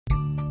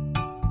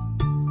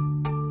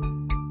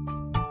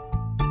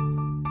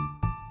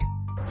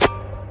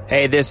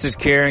Hey, this is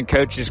Kieran,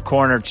 Coach's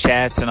Corner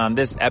Chats, and on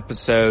this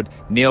episode,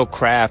 Neil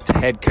Kraft,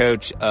 head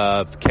coach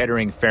of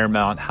Kettering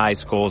Fairmont High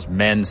School's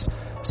men's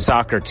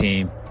soccer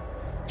team,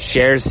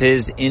 shares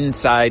his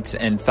insights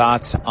and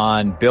thoughts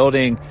on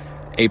building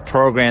a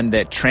program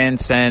that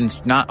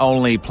transcends not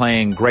only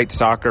playing great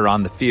soccer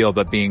on the field,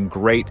 but being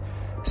great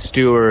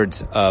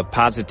stewards of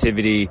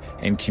positivity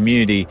and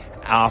community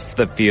off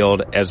the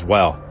field as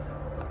well.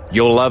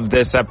 You'll love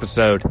this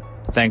episode.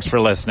 Thanks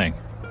for listening.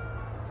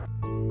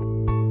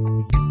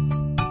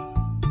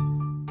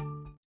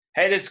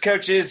 Hey, this is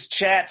Coach's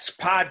Chats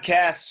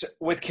podcast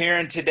with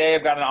Kieran. Today,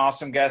 I've got an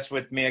awesome guest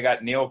with me. I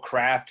got Neil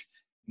Kraft.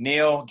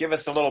 Neil, give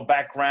us a little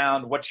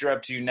background, what you're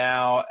up to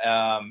now,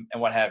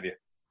 and what have you.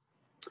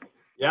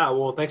 Yeah,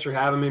 well, thanks for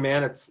having me,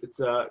 man. It's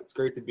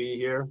great to be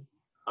here.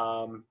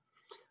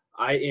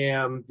 I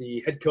am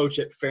the head coach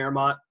at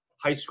Fairmont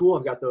High School.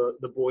 I've got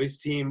the boys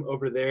team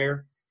over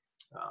there.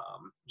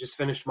 Just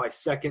finished my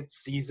second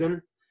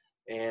season,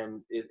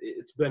 and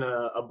it's been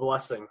a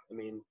blessing. I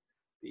mean,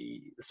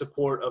 the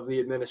support of the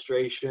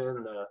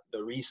administration,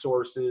 the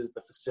resources,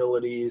 the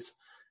facilities,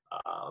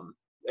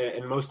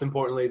 and most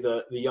importantly,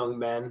 the young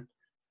men.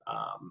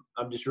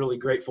 I'm just really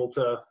grateful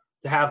to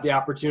have the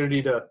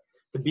opportunity to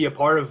be a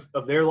part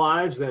of their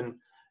lives, and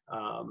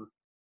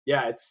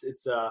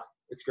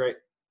it's great.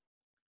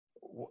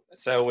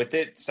 So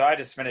I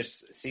just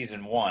finished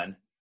season 1.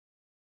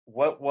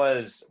 What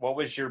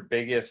was your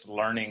biggest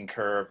learning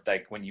curve,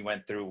 like when you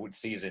went through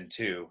season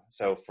 2?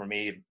 So for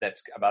me,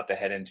 that's about to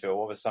head into it.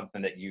 What was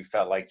something that you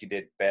felt like you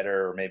did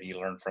better, or maybe you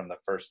learned from the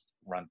first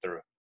run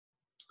through?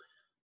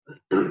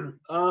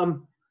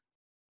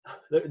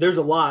 There's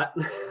a lot,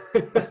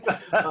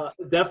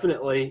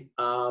 definitely.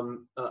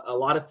 A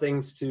lot of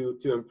things to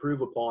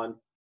improve upon.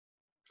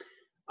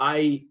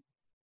 I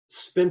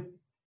spent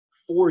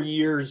 4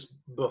 years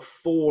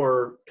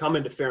before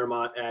coming to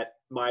Fairmont at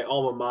my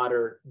alma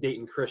mater,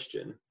 Dayton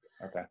Christian.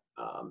 Okay.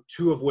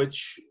 2 of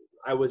which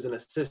I was an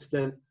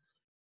assistant,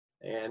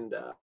 and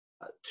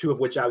 2 of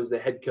which I was the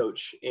head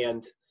coach.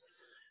 And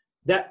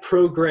that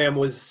program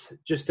was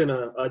just in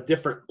a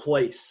different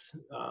place.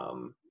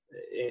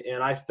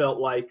 And I felt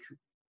like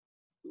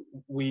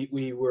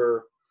we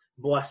were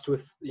blessed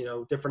with,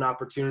 different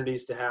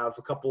opportunities to have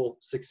a couple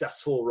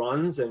successful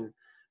runs. And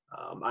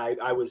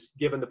I was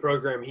given the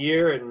program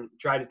here and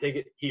tried to take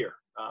it here.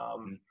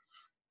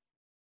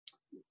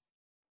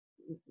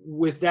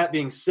 With that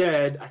being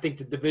said, I think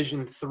the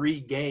Division III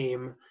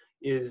game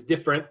is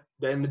different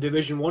than the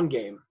Division I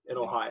game in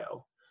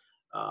Ohio.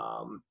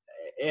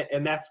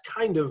 And that's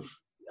kind of,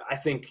 I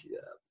think,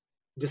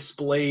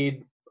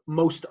 displayed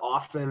most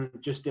often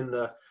just in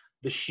the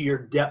sheer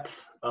depth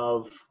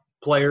of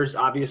players,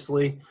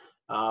 obviously,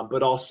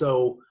 but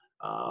also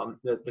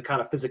the kind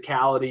of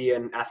physicality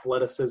and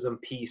athleticism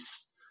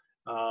piece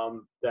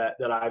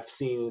that I've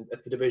seen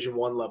at the Division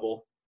I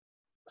level.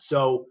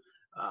 So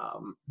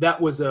that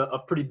was a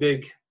pretty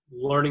big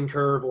learning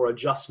curve or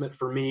adjustment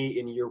for me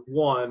in year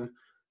 1.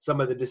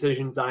 Some of the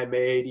decisions I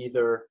made,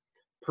 either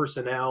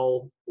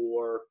personnel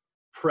or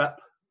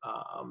prep,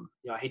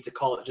 I hate to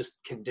call it just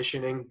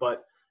conditioning,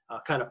 but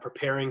kind of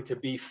preparing to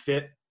be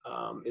fit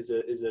is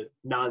a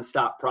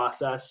nonstop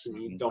process,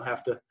 and you don't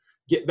have to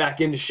get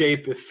back into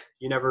shape if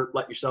you never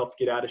let yourself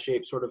get out of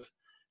shape, sort of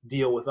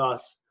deal with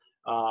us.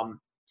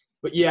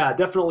 But yeah,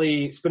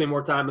 definitely spending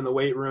more time in the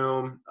weight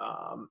room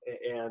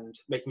and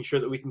making sure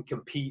that we can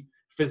compete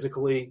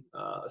physically,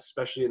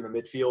 especially in the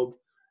midfield,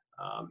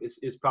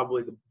 is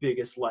probably the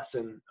biggest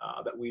lesson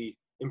that we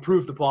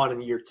improved upon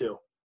in year 2.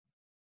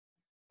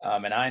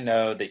 And I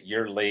know that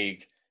your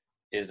league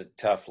is a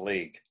tough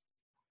league.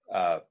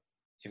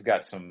 You've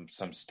got some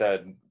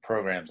stud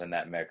programs in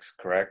that mix,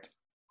 correct?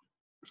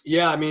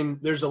 Yeah, I mean,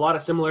 there's a lot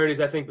of similarities,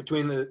 I think,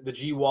 between the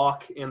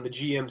GWalk and the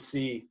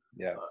GMC,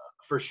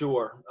 for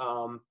sure.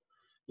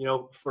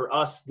 For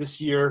us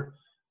this year,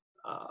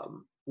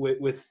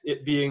 with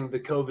it being the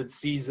COVID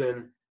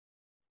season,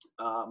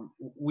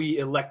 we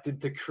elected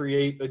to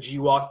create a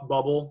GWalk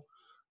bubble,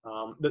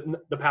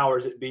 the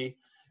powers that be,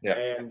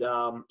 and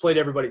played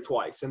everybody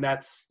twice. And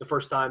that's the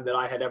first time that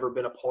I had ever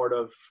been a part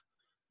of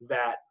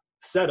that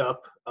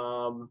setup.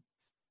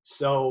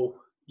 So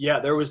yeah,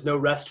 there was no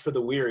rest for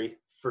the weary,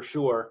 for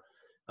sure.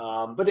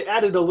 But it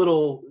added a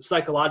little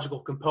psychological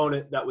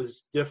component that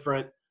was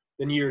different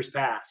than years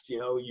past.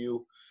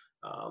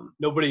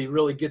 Nobody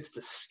really gets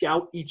to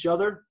scout each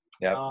other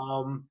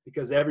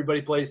because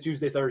everybody plays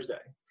Tuesday,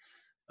 Thursday.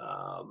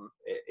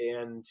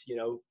 And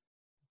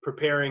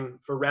preparing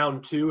for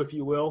round 2, if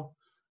you will,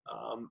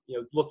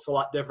 looks a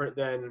lot different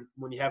than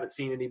when you haven't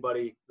seen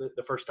anybody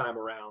the first time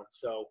around.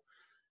 So,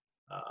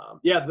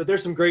 but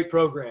there's some great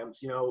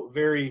programs,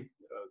 very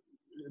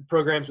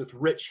programs with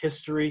rich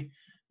history.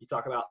 You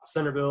talk about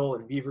Centerville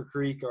and Beaver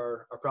Creek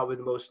are probably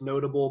the most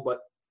notable, but,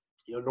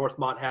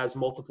 Northmont has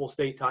multiple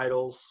state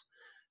titles.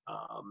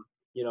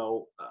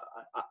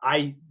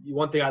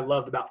 One thing I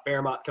loved about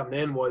Fairmont coming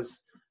in was,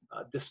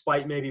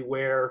 despite maybe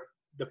where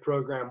the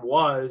program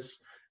was,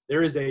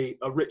 there is a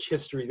rich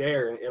history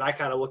there. And I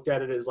kind of looked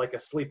at it as like a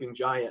sleeping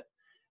giant.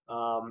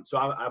 So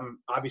I'm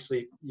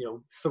obviously,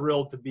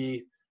 thrilled to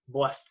be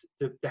blessed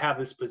to have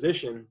this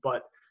position,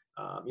 but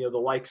the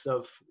likes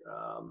of,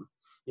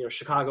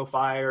 Chicago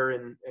Fire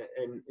and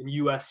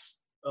U.S.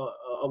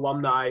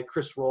 Alumni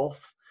Chris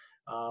Rolfe,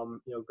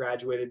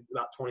 graduated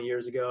about 20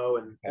 years ago,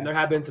 and there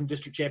have been some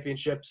district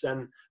championships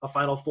and a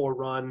Final Four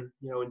run,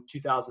 in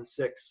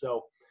 2006.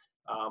 So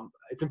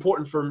it's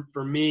important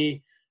for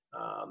me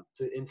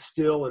to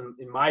instill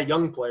in my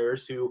young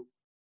players who,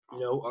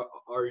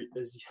 are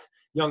as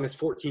young as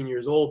 14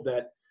 years old,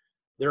 that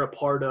they're a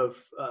part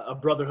of a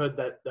brotherhood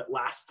that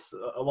lasts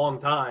a long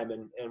time,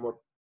 and we're,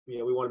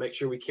 we want to make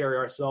sure we carry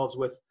ourselves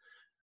with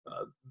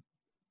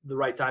the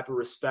right type of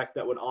respect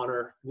that would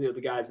honor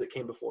the guys that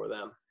came before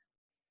them.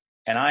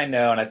 And I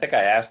know, and I think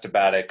I asked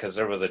about it because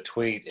there was a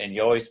tweet, and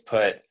you always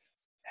put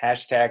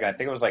hashtag, and I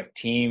think it was like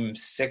Team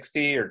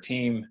 60 or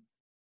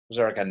was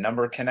there like a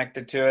number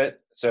connected to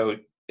it? So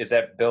is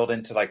that built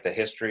into like the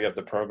history of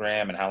the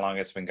program and how long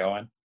it's been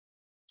going?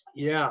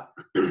 Yeah.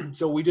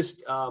 So we just,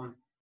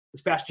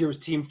 this past year was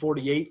Team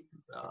 48.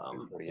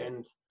 48.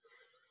 And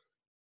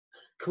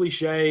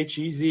cliche,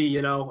 cheesy,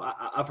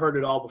 I've heard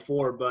it all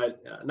before, but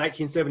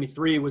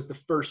 1973 was the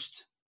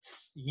first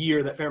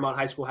year that Fairmont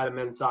High School had a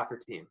men's soccer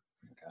team.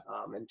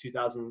 Okay. And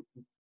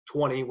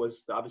 2020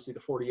 was obviously the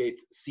 48th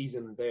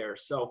season there.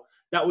 So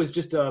that was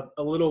just a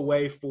little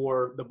way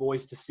for the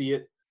boys to see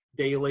it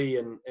daily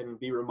and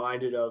be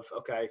reminded of,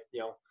 okay,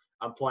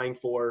 I'm playing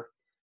for,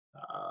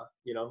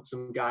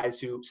 some guys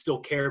who still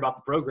care about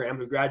the program,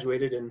 who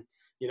graduated in,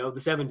 the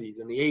 70s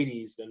and the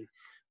 80s. And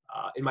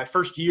in my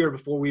first year,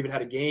 before we even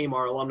had a game,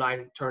 our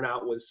alumni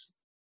turnout was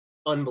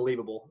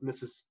unbelievable. And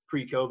this is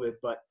pre-COVID,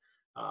 but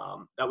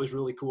that was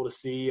really cool to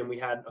see. And we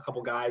had a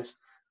couple guys,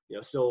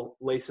 still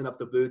lacing up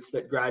the boots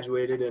that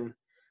graduated in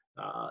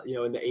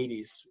the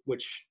 80s,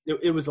 which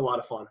it was a lot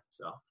of fun.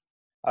 So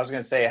I was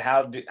going to say,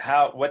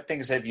 what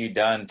things have you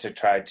done to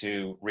try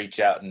to reach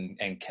out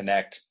and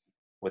connect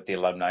with the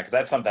alumni? Because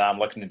that's something I'm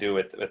looking to do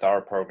with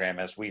our program,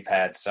 as we've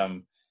had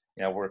some,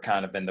 we're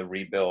kind of in the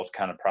rebuild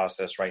kind of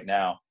process right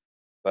now.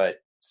 But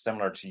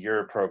similar to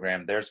your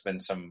program, there's been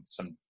some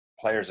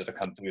players that have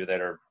come through that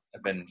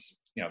have been,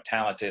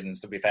 talented. And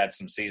so we've had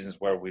some seasons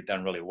where we've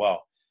done really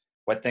well.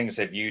 What things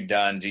have you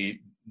done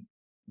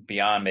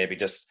beyond maybe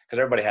just – because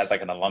everybody has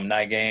like an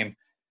alumni game.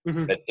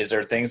 Mm-hmm. But is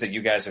there things that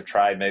you guys have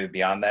tried maybe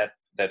beyond that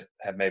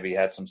have maybe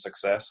had some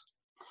success?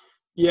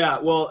 Yeah,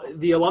 well,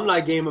 the alumni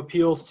game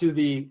appeals to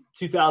the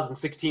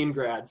 2016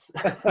 grads.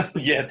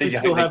 Yeah, they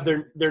still have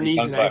their knees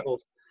and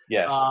ankles.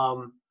 Yes.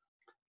 I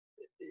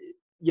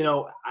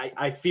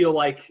feel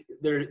like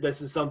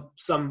this is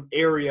some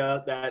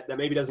area that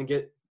maybe doesn't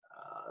get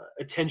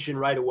attention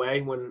right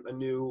away when a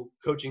new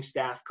coaching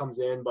staff comes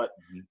in, but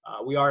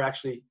we are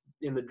actually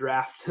in the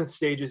draft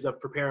stages of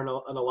preparing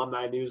an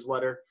alumni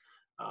newsletter.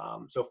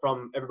 So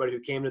from everybody who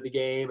came to the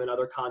game and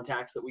other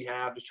contacts that we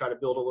have, just try to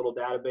build a little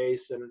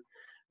database and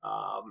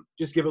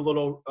just give a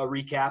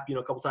recap,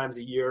 a couple times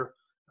a year,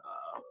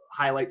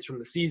 highlights from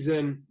the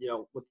season,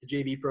 what the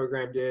JV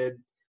program did,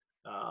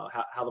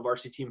 how the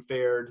varsity team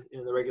fared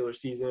in the regular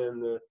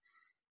season,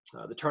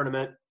 the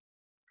tournament,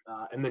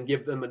 and then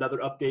give them another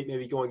update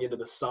maybe going into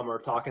the summer,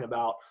 talking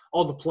about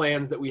all the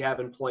plans that we have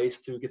in place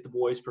to get the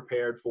boys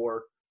prepared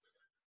for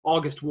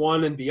August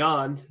 1 and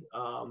beyond.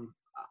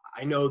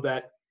 I know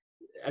that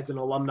as an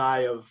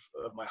alumni of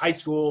my high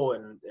school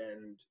and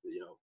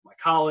my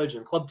college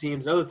and club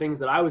teams and other things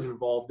that I was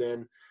involved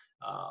in,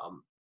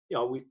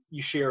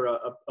 you share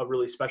a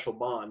really special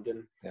bond.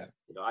 And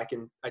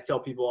I tell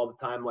people all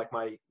the time, like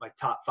my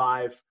top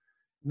 5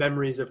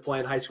 memories of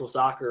playing high school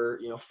soccer,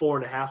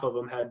 4.5 of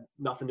them had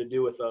nothing to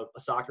do with a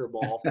soccer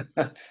ball.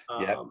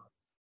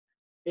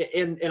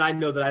 And I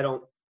know that I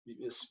don't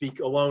speak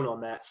alone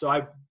on that. So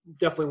I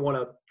definitely want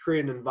to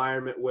create an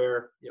environment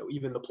where,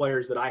 even the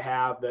players that I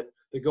have that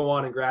go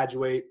on and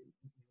graduate,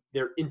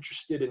 they're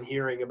interested in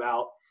hearing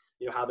about,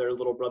 how their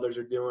little brothers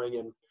are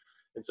doing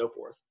and so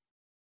forth.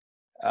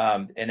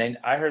 And then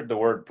I heard the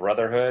word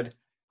brotherhood.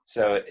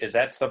 So is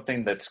that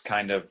something that's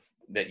kind of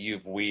that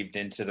you've weaved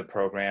into the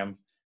program?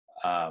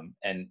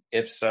 And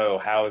if so,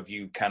 how have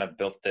you kind of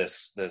built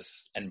this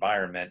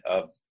environment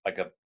of like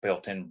a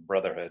built-in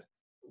brotherhood?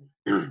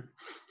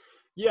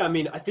 Yeah, I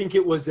mean, I think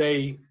it was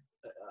a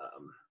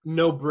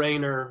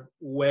no-brainer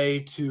way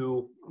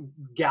to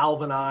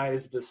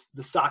galvanize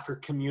the soccer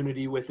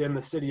community within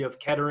the city of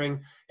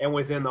Kettering and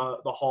within the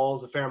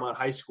halls of Fairmont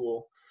High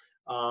School,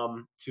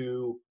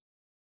 to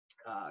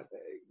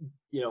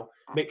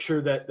make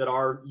sure that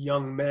our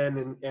young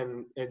men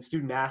and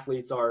student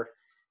athletes are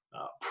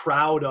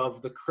proud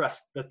of the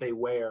crest that they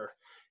wear.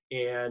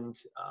 And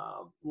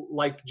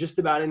like just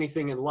about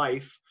anything in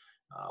life,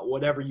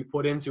 whatever you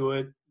put into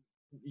it,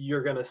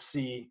 you're going to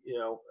see,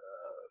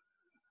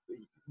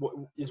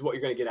 what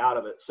you're going to get out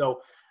of it.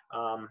 So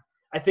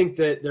I think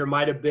that there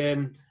might have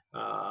been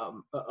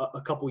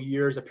a couple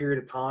years, a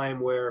period of time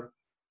where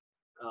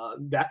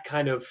that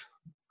kind of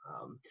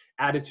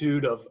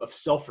attitude of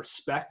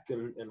self-respect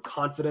and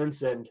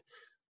confidence and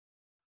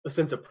a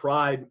sense of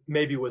pride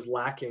maybe was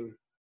lacking.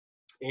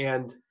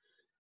 And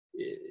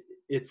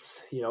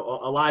it's, you know,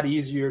 a lot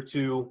easier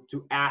to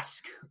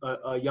ask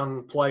a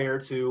young player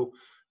to,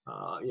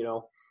 you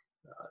know,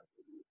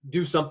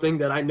 do something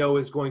that I know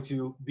is going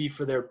to be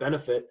for their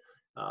benefit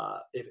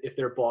if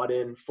they're bought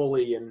in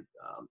fully. And,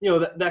 you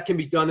know, that can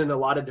be done in a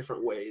lot of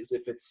different ways.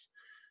 If it's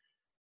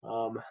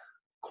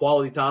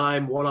quality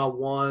time,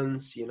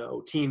 one-on-ones, you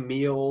know, team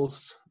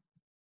meals,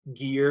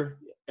 gear.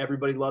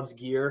 Everybody loves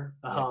gear.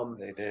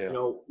 They do. You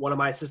know, one of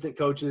my assistant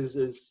coaches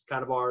is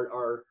kind of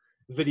our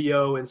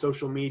video and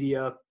social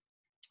media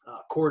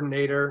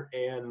coordinator,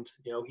 and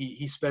you know,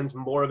 he spends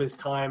more of his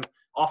time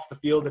off the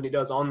field than he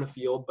does on the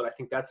field, but I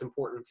think that's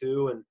important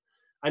too. And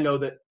I know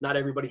that not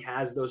everybody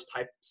has those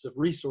types of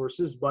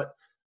resources, but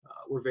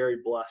we're very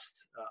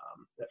blessed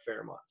at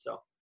Fairmont.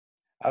 So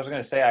I was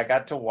going to say, I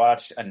got to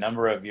watch a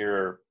number of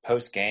your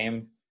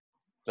post-game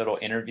little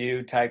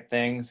interview type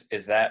things.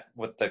 Is that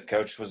what the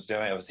coach was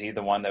doing? Was he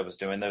the one that was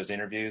doing those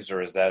interviews,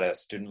 or is that a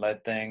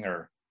student-led thing?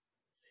 Or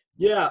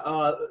yeah,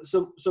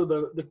 so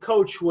the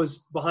coach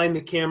was behind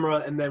the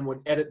camera and then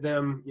would edit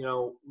them, you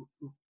know,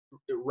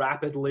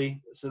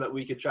 rapidly so that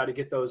we could try to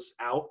get those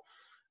out.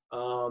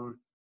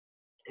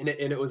 And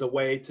it was a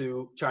way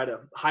to try to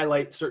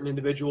highlight certain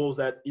individuals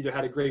that either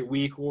had a great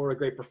week or a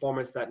great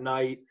performance that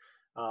night.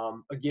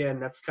 Again,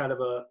 that's kind of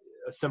a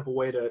simple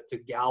way to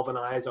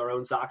galvanize our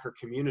own soccer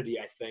community,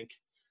 I think,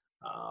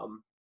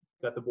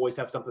 that the boys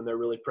have something they're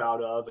really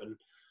proud of. And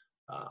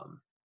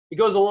it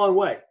goes a long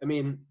way. I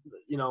mean,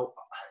 you know,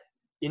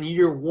 in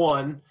year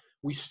one,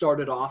 we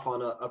started off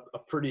on a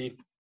pretty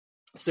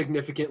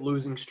significant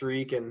losing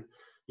streak, and,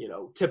 you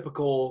know,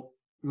 typical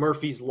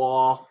Murphy's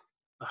Law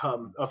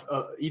of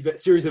a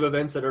series of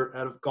events that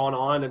have gone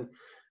on. And,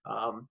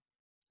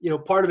 you know,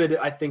 part of it,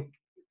 I think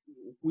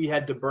we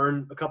had to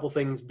burn a couple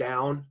things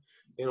down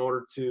in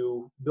order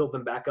to build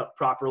them back up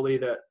properly,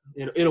 that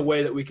in a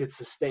way that we could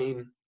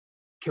sustain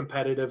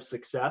competitive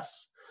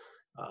success.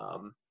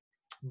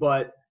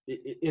 But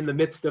in the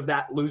midst of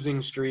that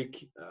losing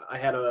streak, I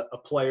had a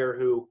player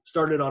who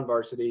started on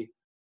varsity,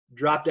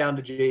 dropped down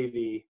to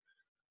JV,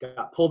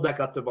 got pulled back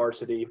up to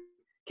varsity,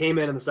 came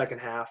in the second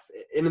half,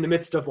 and in the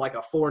midst of like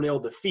a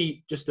 4-0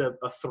 defeat, just a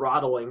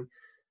throttling,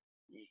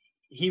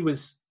 he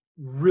was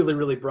really,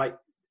 really bright.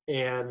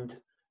 And,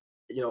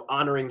 you know,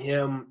 honoring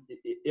him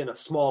in a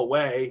small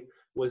way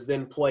was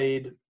then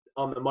played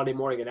on the Monday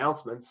morning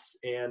announcements,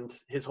 and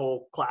his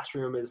whole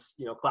classroom is,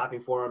 you know,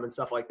 clapping for him and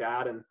stuff like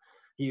that. And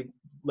he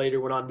later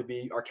went on to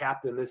be our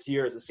captain this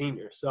year as a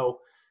senior. So,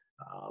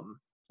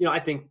 you know, I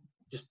think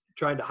just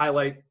trying to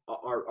highlight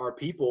our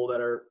people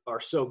that are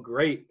so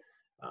great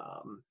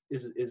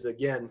is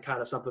again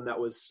kind of something that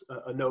was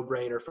a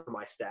no-brainer for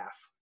my staff.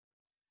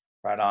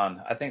 Right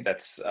on. I think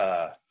that's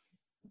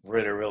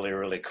really, really,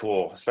 really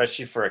cool,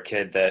 especially for a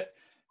kid that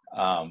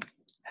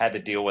had to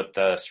deal with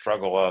the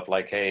struggle of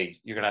like, hey,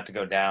 you're going to have to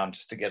go down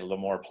just to get a little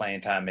more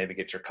playing time, maybe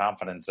get your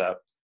confidence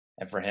up.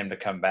 And for him to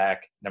come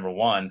back, number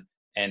one,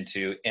 and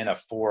to in a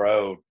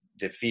 4-0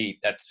 defeat,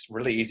 that's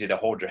really easy to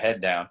hold your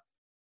head down.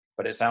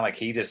 But it sounded like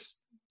he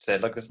just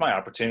said, look, this is my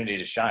opportunity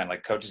to shine.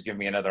 Like, coach is giving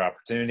me another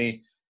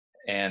opportunity.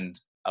 And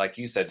like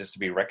you said, just to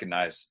be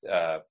recognized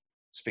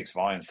speaks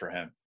volumes for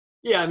him.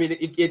 Yeah, I mean,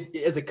 it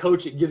as a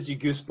coach, it gives you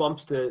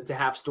goosebumps to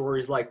have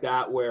stories like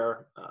that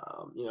where,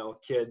 you know, a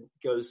kid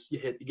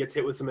gets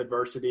hit with some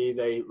adversity.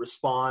 They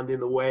respond in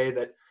the way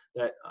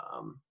that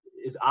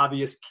is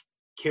obvious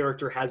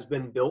character has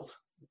been built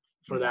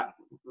for that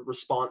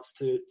response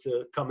to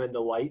come into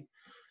light.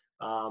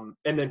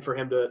 And then for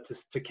him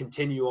to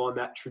continue on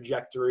that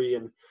trajectory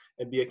and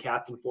be a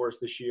captain for us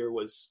this year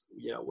was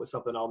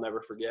something I'll never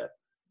forget.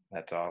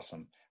 That's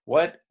awesome.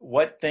 What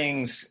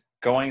things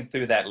going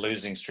through that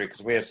losing streak,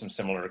 because we have some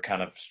similar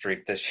kind of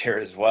streak this year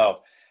as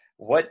well,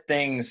 what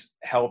things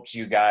helped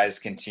you guys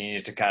continue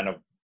to kind of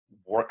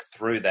work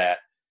through that?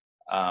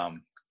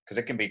 Because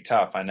it can be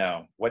tough, I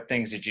know. What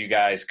things did you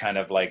guys kind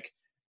of like,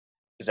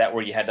 is that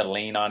where you had to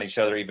lean on each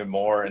other even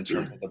more in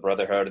terms of the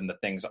brotherhood and the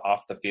things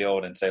off the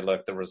field and say,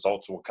 look, the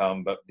results will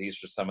come, but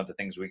these are some of the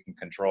things we can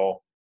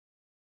control?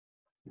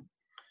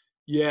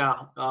 Yeah.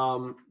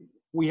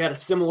 We had a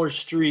similar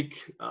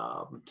streak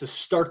to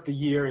start the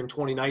year in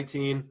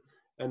 2019.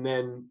 And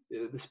then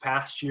this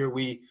past year,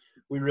 we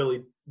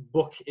really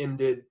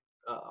bookended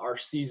our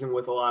season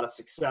with a lot of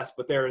success.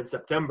 But there in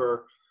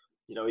September,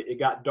 you know, it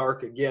got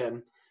dark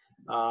again.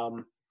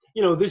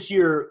 You know, this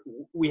year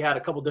we had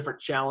a couple different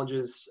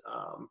challenges,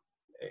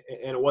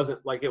 and it wasn't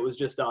like it was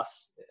just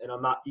us. And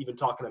I'm not even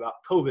talking about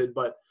COVID,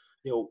 but,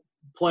 you know,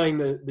 playing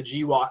the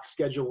GWOC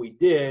schedule we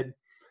did,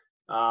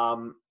 you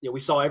know, we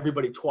saw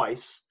everybody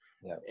twice.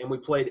 Yeah. And we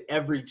played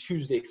every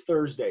Tuesday,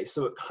 Thursday.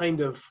 So it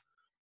kind of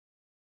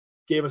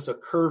gave us a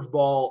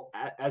curveball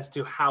as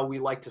to how we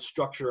like to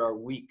structure our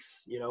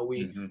weeks. You know,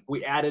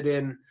 we added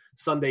in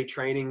Sunday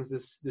trainings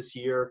this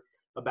year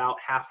about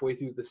halfway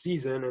through the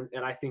season.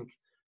 And I think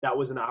that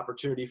was an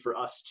opportunity for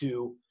us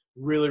to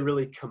really,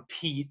 really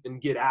compete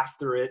and get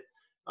after it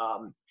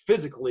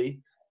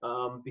physically,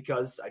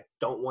 because I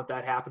don't want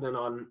that happening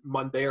on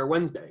Monday or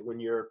Wednesday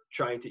when you're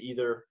trying to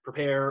either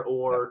prepare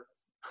or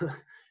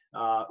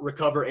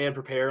recover and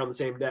prepare on the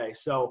same day.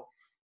 So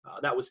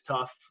that was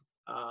tough.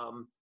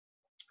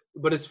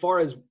 But as far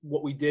as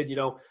what we did,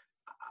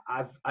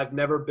 I've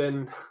never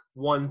been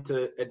one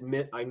to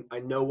admit I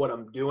know what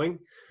I'm doing.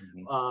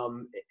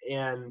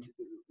 And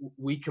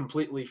we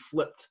completely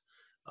flipped,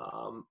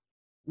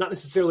 not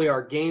necessarily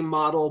our game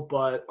model,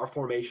 but our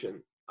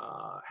formation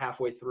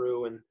halfway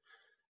through. And,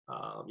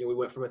 we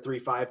went from a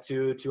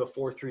 3-5-2 to a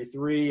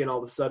 4-3-3, and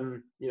all of a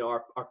sudden,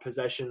 our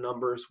possession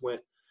numbers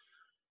went,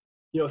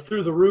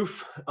 through the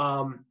roof.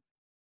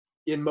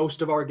 In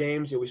most of our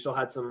games, we still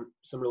had some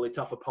really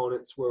tough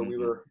opponents where we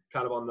were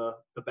kind of on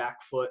the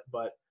back foot,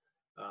 but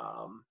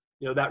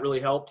that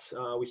really helped.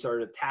 We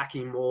started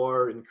attacking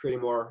more and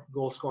creating more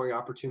goal scoring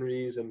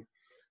opportunities. And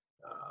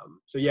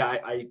so, yeah,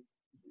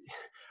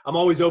 I'm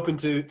always open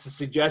to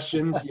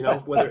suggestions,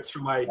 whether it's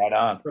from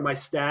my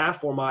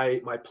staff or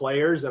my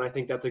players. And I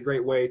think that's a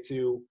great way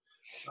to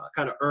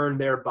kind of earn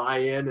their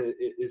buy-in,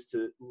 is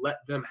to let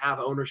them have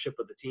ownership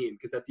of the team.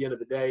 Because at the end of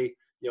the day,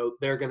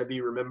 they're going to be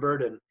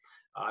remembered, and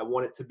I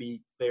want it to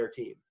be their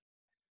team.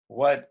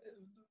 What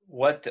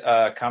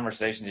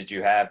conversation did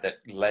you have that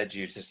led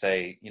you to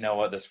say,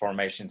 this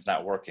formation's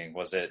not working?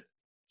 Was it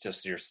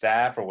just your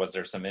staff, or was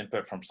there some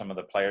input from some of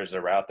the players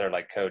that were out there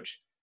like,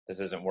 Coach, this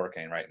isn't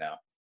working right now?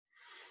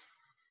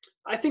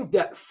 I think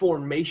that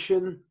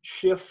formation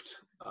shift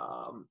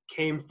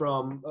came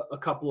from a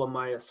couple of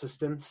my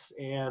assistants,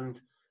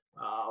 and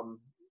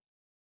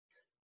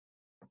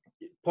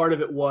part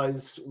of it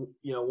was,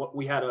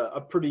 we had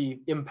a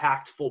pretty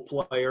impactful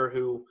player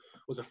who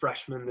was a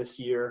freshman this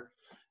year,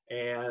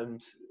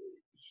 and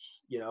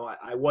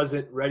I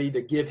wasn't ready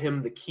to give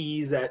him the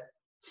keys at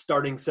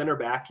starting center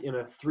back in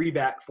a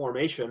 3-back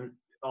formation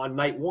on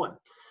night one,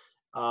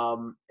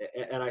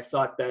 and I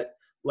thought that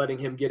letting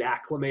him get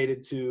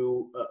acclimated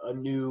to a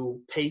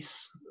new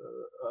pace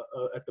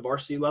at the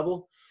varsity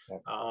level.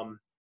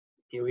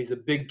 He's a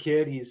big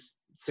kid. He's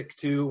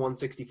 6'2",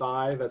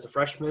 165 as a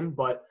freshman,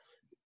 but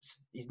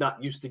he's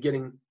not used to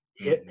getting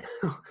hit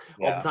all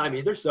the time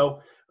either.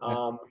 So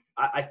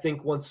I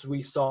think once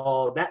we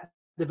saw that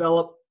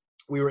develop,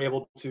 we were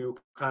able to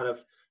kind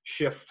of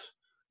shift,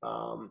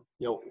 one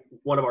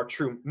of our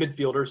true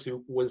midfielders,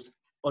 who was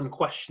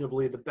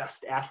unquestionably the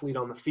best athlete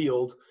on the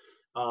field,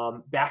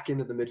 back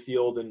into the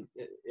midfield, and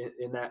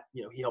in that,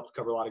 he helped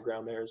cover a lot of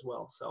ground there as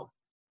well. So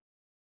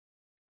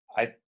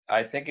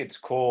I think it's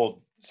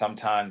cool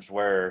sometimes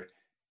where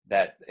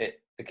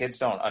the kids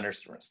don't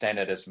understand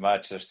it as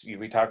much.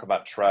 We talk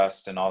about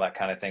trust and all that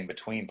kind of thing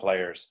between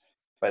players,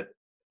 but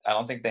I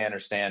don't think they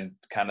understand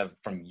kind of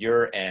from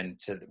your end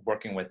to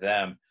working with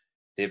them,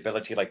 the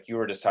ability, like you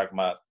were just talking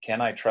about,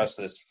 can I trust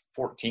this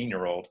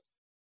 14-year-old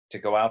to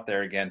go out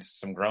there against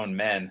some grown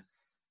men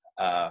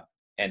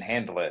and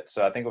handle it?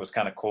 So I think it was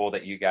kind of cool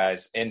that you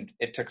guys, and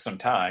it took some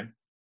time,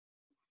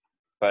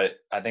 but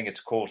I think it's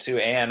cool too.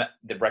 And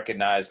to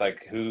recognize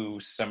like who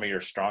some of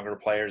your stronger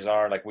players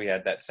are. Like we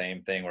had that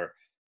same thing where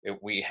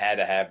we had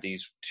to have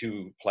these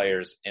 2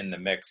 players in the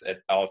mix at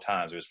all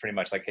times. It was pretty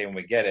much like, hey, when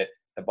we get it,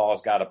 the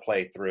ball's got to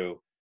play through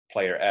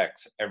player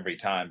X every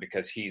time,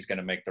 because he's going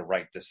to make the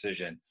right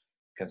decision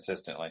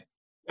consistently.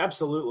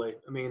 Absolutely.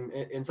 I mean,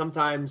 and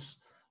sometimes,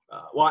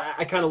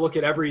 I kind of look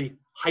at every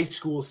high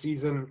school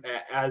season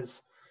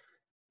as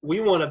we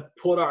want to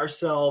put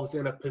ourselves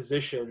in a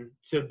position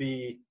to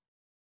be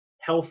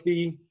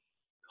healthy,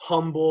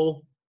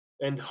 humble,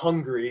 and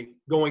hungry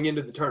going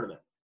into the tournament.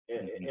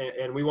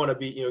 And we want to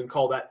be, you can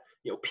call that,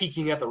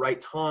 peaking at the right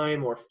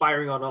time or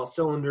firing on all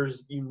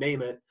cylinders, you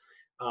name it.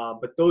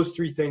 But those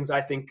 3 things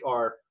I think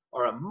are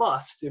a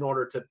must in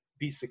order to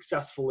be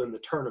successful in the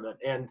tournament.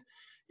 And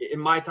in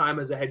my time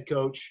as a head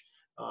coach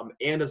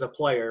and as a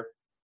player,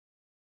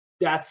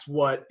 that's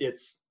what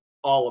it's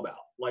all about,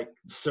 like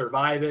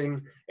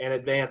surviving and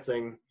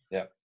advancing.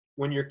 Yeah.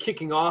 When you're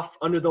kicking off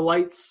under the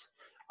lights,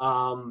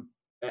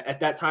 at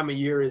that time of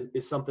year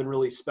is something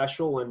really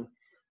special. And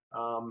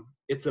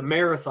it's a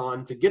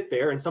marathon to get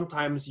there. And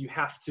sometimes you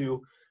have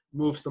to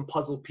move some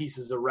puzzle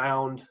pieces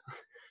around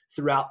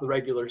throughout the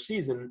regular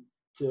season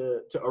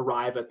to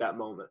arrive at that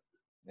moment.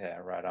 Yeah,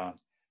 right on.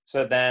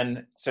 So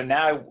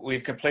now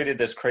we've completed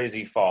this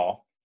crazy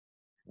fall.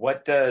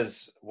 What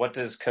does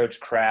Coach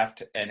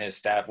Kraft and his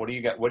staff, what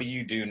do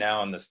you do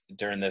now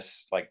during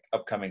this like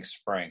upcoming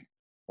spring?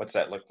 What's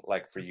that look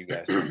like for you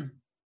guys?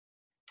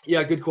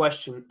 Yeah, good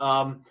question.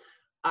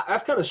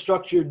 I've kind of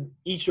structured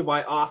each of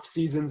my off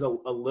seasons a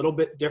little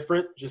bit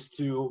different, just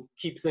to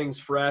keep things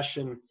fresh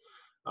and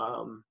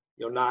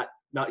not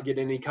get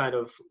any kind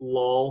of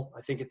lull.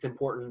 I think it's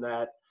important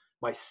that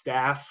my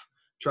staff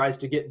tries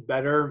to get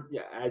better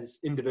as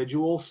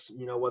individuals,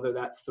 whether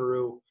that's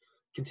through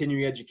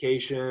continuing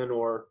education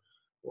or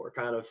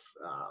kind of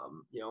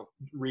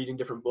reading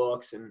different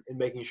books and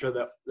making sure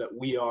that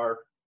we are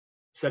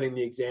setting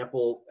the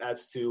example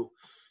as to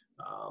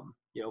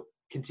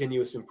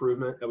continuous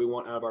improvement that we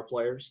want out of our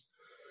players.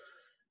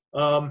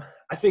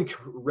 I think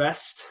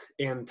rest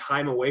and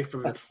time away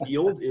from the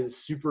field is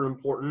super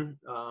important.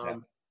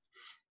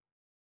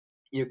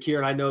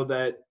 Kieran, I know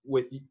that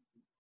with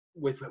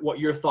with what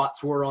your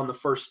thoughts were on the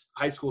first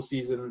high school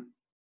season,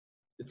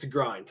 it's a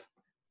grind.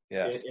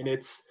 Yes. And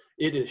it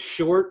is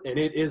short and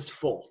it is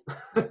full.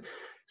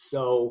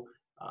 So,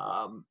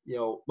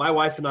 my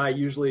wife and I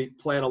usually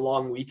plan a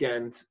long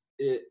weekend,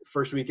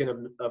 first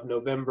weekend of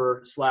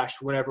November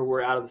 / whenever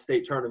we're out of the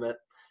state tournament,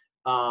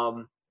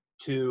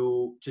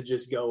 to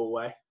just go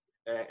away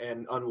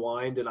and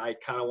unwind. And I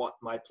kind of want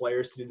my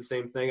players to do the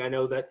same thing. I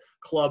know that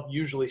club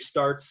usually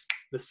starts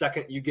the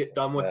second you get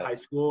done with high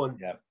school, and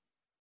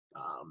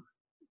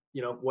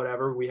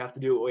whatever, we have to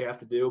do what we have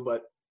to do.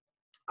 But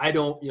I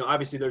don't,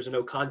 obviously there's a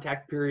no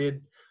contact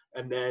period,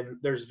 and then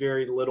there's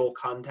very little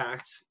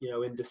contact,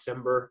 in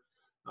December.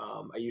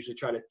 I usually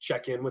try to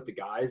check in with the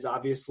guys,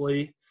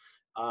 obviously.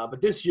 But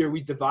this year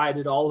we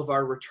divided all of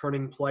our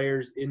returning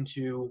players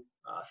into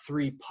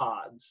 3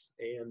 pods,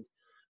 and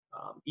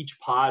each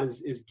pod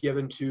is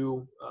given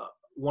to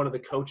one of the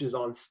coaches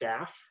on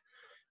staff,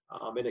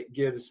 and it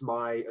gives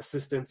my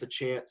assistants a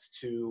chance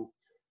to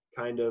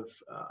kind of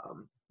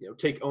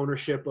take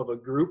ownership of a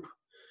group.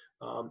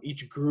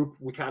 Each group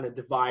we kind of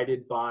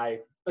divided by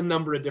a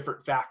number of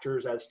different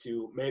factors as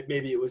to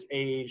maybe it was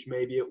age,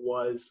 maybe it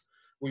was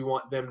we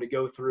want them to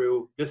go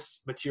through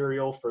this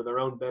material for their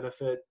own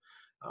benefit,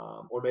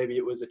 or maybe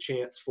it was a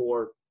chance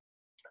for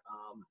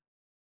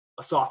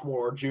a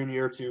sophomore or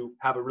junior to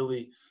have a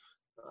really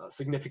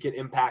significant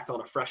impact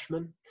on a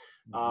freshman.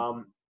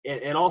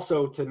 And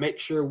also to make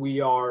sure we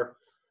are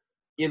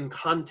in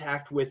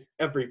contact with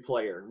every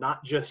player,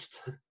 not just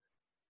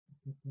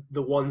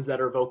the ones that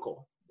are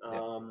vocal.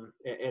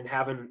 And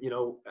having,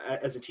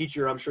 as a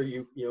teacher, I'm sure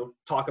you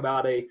talk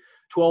about a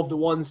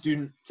 12-to-1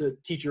 student to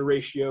teacher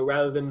ratio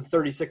rather than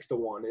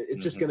 36-to-1.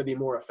 It's just going to be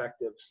more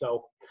effective.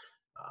 So,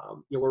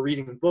 we're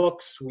reading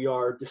books. We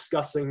are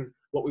discussing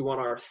what we want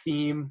our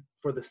theme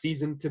for the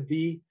season to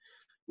be.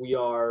 We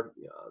are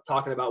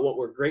talking about what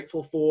we're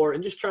grateful for,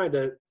 and just trying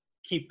to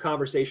keep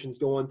conversations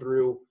going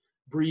through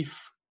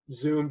brief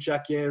Zoom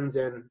check-ins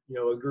and,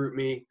 a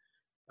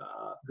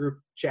group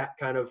chat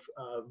kind of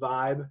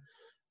vibe.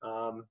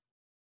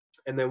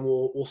 And then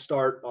we'll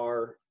start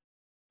our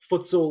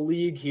futsal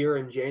league here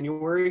in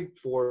January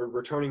for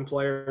returning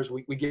players.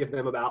 We give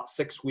them about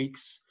 6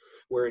 weeks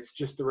where it's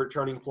just the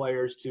returning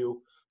players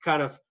to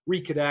kind of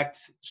reconnect,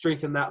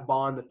 strengthen that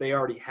bond that they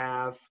already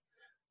have,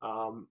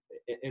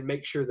 and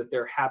make sure that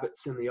their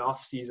habits in the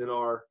off season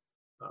are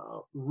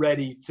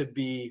ready to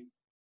be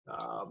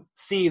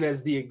seen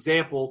as the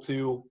example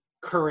to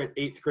current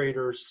 8th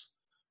graders,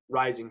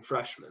 rising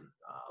freshmen.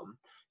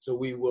 So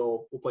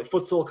we'll play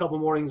futsal a couple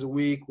mornings a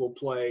week. We'll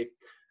play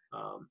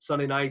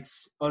Sunday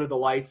nights under the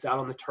lights out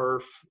on the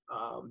turf,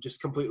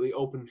 just completely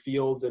open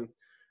fields. And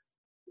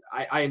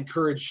I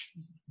encourage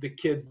the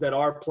kids that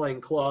are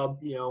playing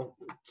club,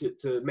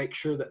 to make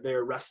sure that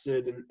they're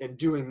rested and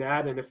doing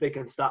that. And if they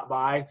can stop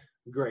by,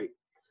 great.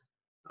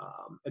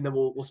 And then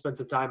we'll spend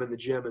some time in the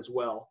gym as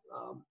well.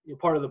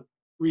 Part of the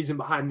reason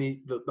behind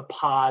the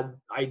pod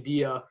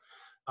idea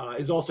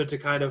is also to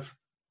kind of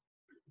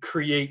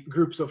create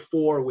groups of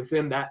 4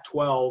 within that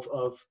 12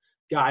 of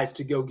guys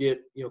to go get,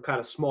 kind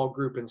of small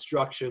group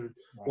instruction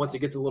once it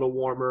gets a little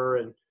warmer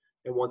and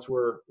once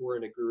we're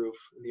in a groove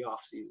in the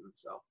off season.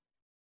 So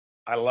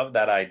I love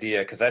that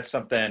idea, because that's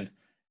something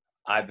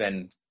I've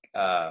been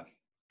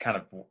kind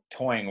of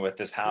toying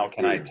with, is how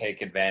can I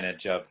take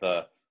advantage of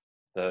the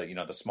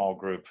small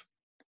group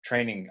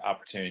training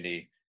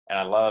opportunity. And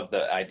I love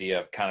the idea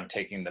of kind of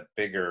taking the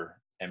bigger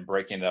and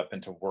breaking it up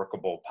into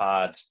workable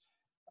pods.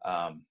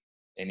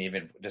 And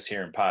even just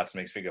hearing pods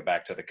makes me go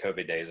back to the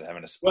COVID days of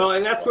having a split. Well,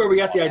 and that's where we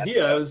got the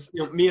idea. It was,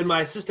 me and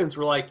my assistants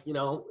were like,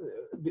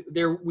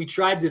 we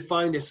tried to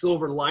find a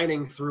silver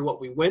lining through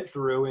what we went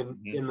through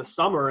in the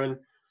summer. And,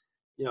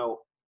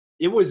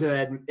 it was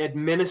an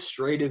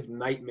administrative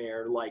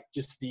nightmare, like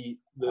just the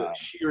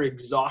sheer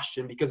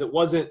exhaustion, because it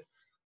wasn't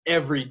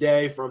every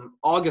day from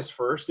August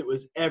 1st. It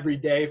was every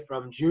day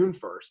from June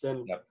 1st.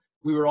 And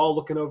we were all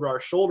looking over our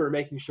shoulder,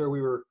 making sure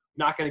we were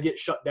not going to get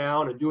shut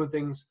down and doing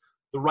things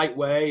the right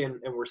way and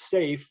we're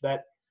safe.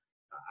 That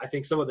I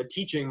think some of the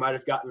teaching might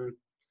have gotten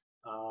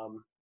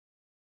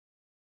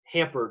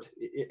hampered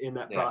in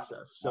that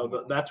process.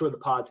 So that's where the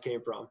pods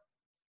came from.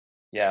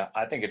 Yeah,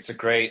 I think it's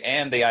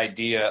and the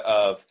idea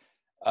of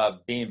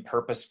being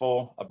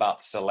purposeful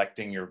about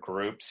selecting your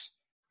groups,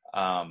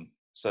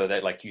 so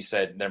that, like you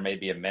said, there may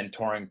be a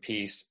mentoring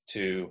piece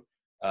to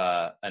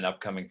an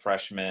upcoming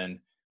freshman,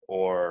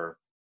 or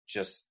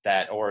just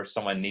that, or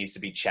someone needs to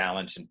be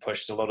challenged and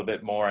pushed a little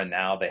bit more, and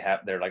now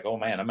they're like, oh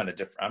man, I'm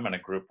in a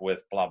group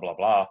with blah blah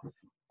blah,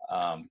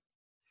 and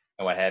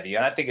what have you.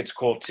 And I think it's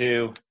cool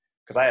too,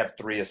 because I have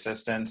 3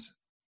 assistants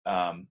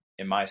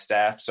in my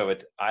staff, so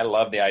I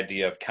love the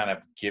idea of kind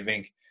of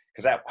giving,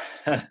 because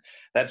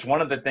that's one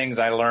of the things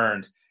I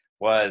learned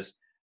was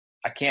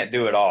I can't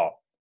do it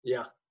all.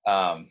 Yeah.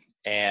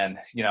 And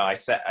I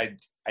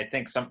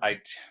think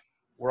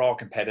we're all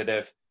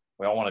competitive.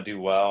 We all want to do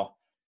well.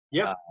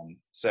 Yeah.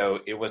 So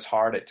it was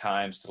hard at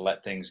times to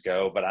let things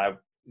go, but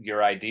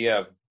your idea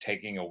of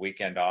taking a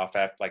weekend off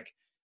after,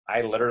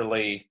 I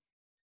literally,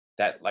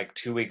 that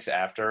 2 weeks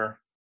after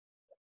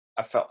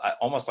I felt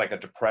almost like a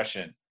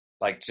depression,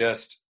 like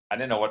just, I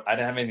didn't know what, I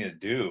didn't have anything to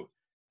do.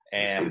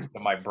 And so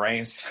my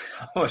brain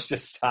was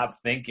just stopped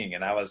thinking.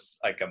 And I was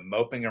like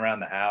moping around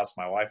the house.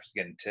 My wife was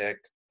getting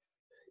ticked.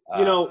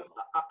 You know,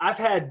 I've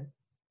had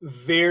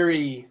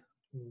very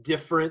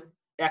different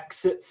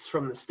exits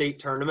from the state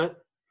tournament.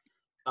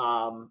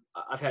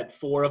 I've had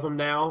 4 of them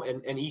now,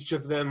 and each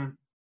of them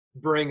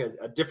bring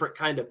a different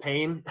kind of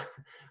pain.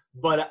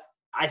 But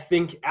I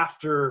think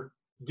after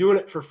doing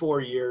it for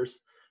 4 years,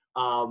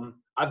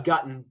 I've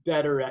gotten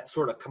better at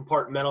sort of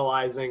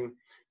compartmentalizing.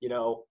 You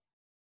know,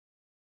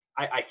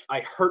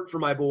 I hurt for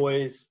my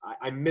boys.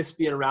 I miss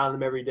being around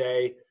them every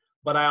day,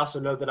 but I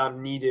also know that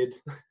I'm needed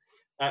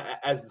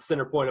as the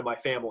center point of my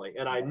family,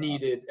 and I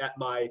needed at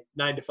my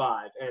 9 to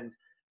 5. And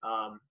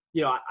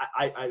you know,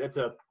 it's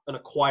an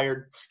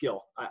acquired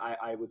skill,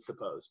 I would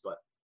suppose. But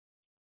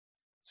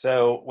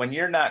so when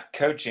you're not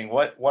coaching,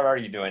 what are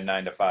you doing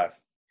 9 to 5?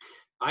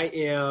 I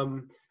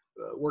am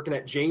working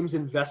at James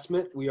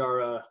Investment. We are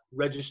a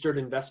registered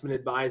investment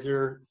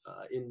advisor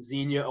in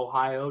Xenia,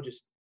 Ohio,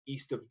 just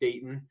east of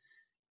Dayton.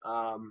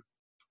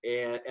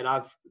 And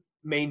I've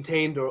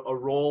maintained a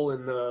role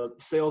in the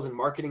sales and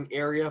marketing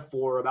area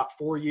for about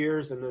 4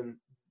 years. And then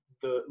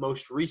the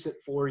most recent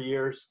 4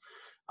 years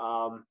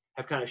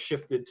have kind of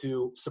shifted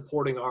to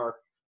supporting our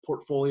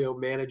portfolio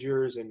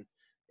managers and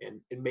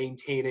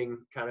maintaining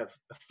kind of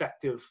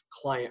effective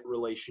client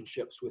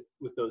relationships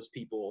with those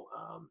people,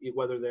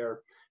 whether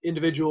they're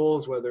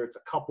individuals, whether it's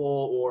a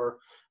couple or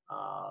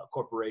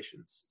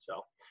corporations.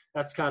 So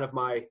that's kind of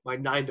my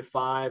 9 to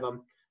 5.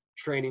 I'm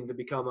training to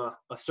become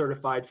a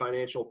certified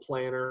financial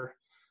planner,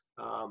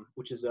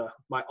 which is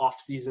my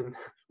off-season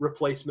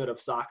replacement of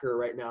soccer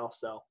right now.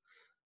 So,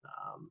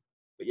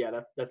 but yeah,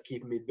 that's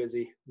keeping me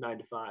busy 9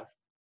 to 5.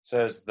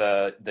 So is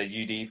the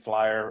UD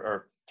flyer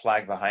or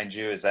flag behind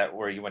you, is that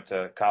where you went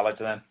to college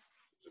then?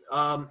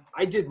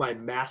 I did my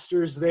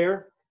master's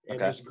there and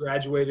just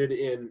graduated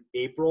in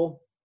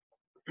April.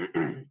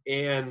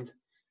 And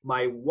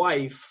my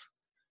wife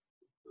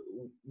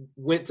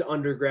went to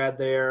undergrad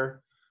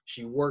there.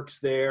 She works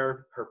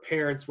there. Her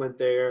parents went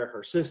there.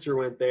 Her sister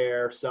went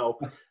there. So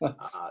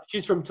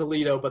she's from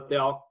Toledo, but they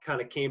all kind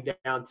of came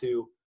down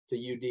to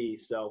UD.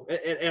 So,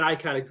 and I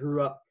kind of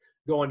grew up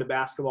going to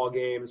basketball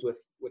games with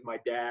my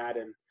dad,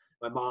 and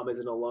my mom is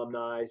an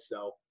alumni.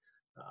 So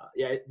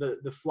yeah,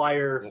 the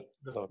Flyer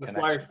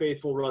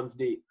faithful runs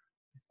deep.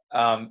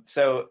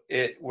 So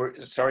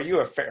are you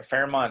a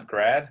Fairmont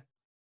grad?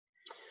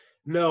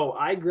 No,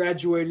 I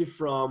graduated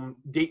from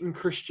Dayton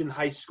Christian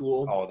High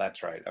School. Oh,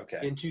 that's right. Okay.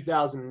 In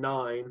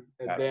 2009,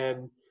 and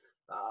then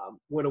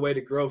went away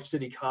to Grove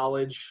City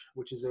College,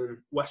 which is in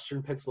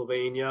Western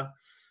Pennsylvania,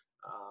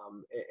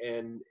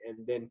 and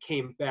then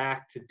came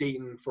back to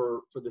Dayton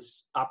for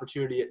this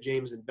opportunity at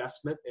James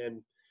Investment,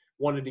 and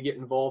wanted to get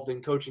involved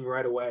in coaching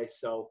right away.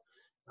 So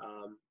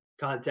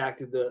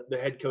contacted the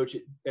head coach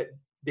at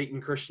Dayton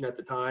Christian at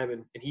the time,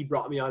 and he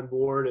brought me on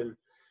board, and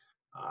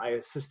I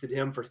assisted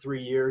him for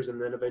 3 years,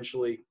 and then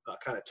eventually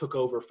kind of took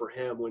over for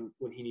him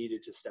when he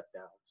needed to step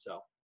down.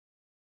 So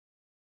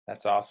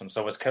that's awesome.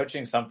 So was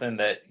coaching something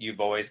that you've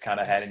always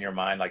kind of had in your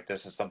mind, like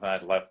this is something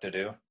I'd love to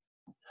do?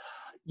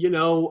 You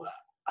know,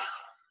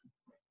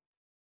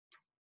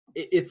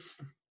 it's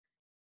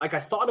like I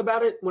thought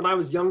about it when I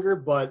was younger,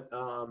 but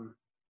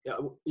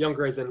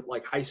younger as in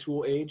like high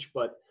school age.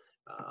 But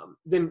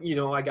then, you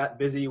know, I got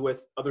busy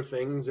with other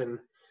things, and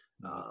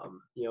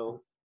you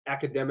know,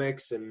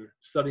 academics and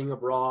studying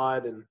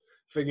abroad and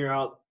figuring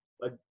out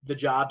the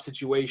job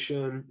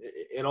situation,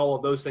 and all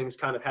of those things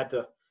kind of had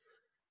to,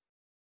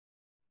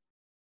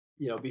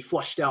 you know, be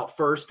flushed out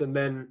first. And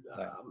then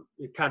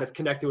it kind of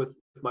connected with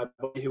my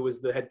buddy who was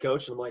the head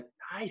coach. And I'm like,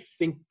 I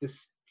think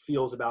this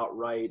feels about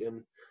right.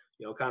 And,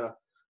 you know, kind of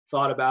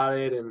thought about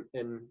it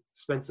and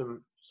spent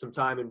some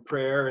time in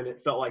prayer, and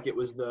it felt like it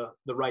was the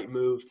right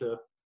move to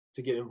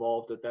get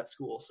involved at that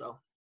school. So.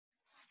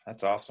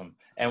 That's awesome.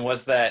 And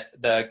was that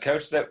the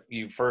coach that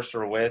you first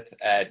were with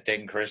at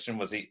Dayton Christian?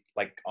 Was he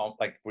like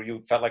were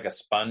you felt like a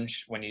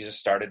sponge when you just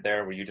started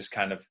there? Were you just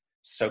kind of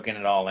soaking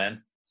it all in?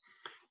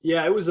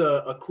 Yeah, it was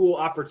a cool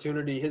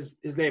opportunity.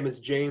 His name is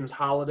James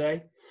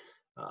Holliday,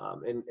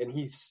 and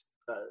he's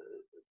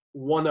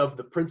one of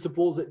the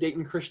principals at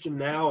Dayton Christian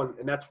now,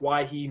 and that's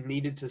why he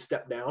needed to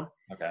step down.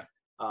 Okay.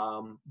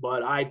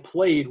 But I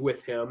played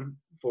with him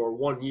for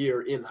 1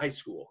 year in high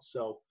school,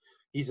 so.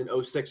 He's an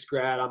 06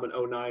 grad. I'm an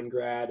 09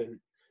 grad, and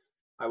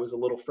I was a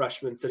little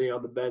freshman sitting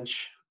on the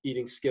bench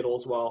eating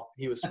Skittles while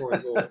he was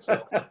scoring goals.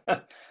 So,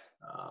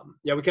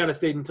 yeah, we kind of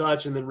stayed in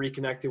touch and then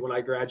reconnected when I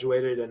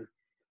graduated, and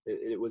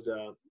it was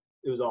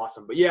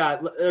awesome. But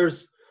yeah,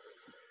 there's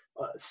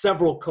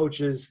several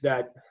coaches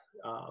that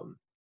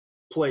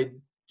played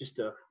just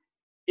a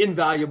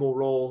invaluable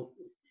role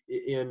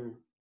in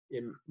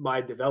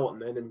my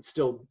development, and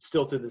still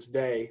to this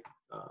day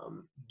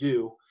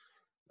do.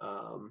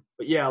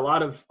 But yeah, a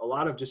lot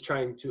of just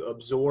trying to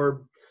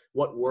absorb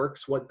what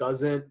works, what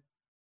doesn't,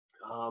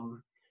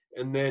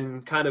 and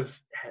then kind of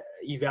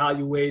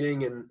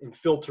evaluating and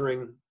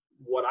filtering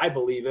what I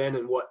believe in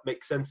and what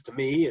makes sense to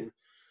me, and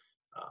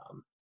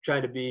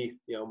trying to be,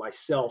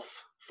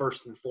 myself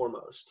first and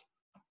foremost.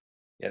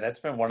 Yeah, that's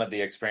been one of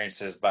the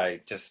experiences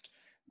by just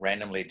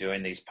randomly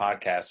doing these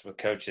podcasts with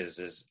coaches,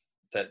 is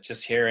that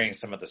just hearing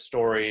some of the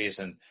stories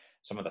and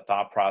some of the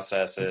thought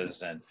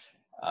processes and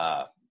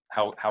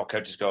how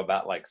coaches go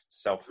about like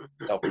self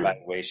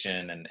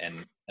evaluation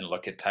and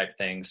look at type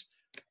things.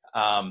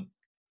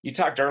 You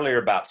talked earlier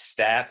about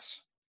stats.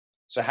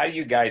 So how do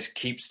you guys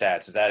keep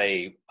stats? Is that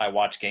I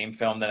watch game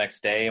film the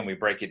next day and we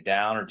break it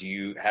down, or do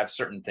you have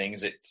certain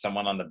things that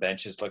someone on the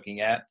bench is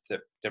looking at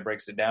that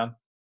breaks it down?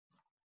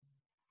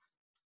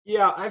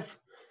 Yeah, I've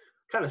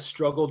kind of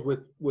struggled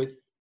with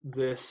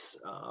this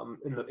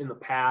in the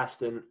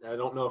past, and I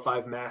don't know if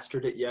I've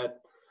mastered it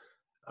yet.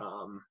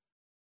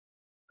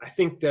 I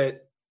think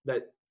that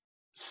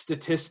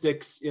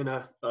statistics in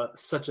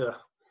such a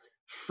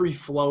free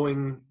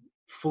flowing,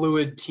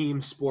 fluid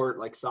team sport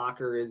like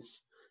soccer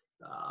is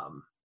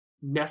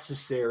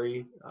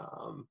necessary,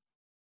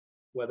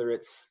 whether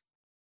it's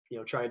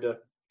trying to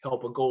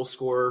help a goal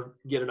scorer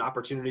get an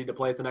opportunity to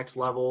play at the next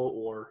level,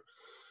 or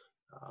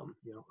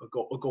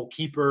a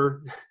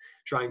goalkeeper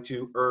trying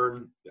to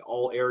earn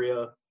all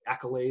area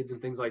accolades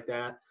and things like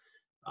that.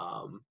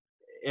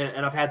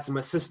 And I've had some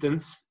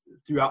assistants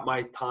throughout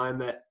my time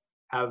that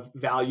have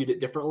valued it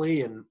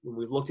differently, and when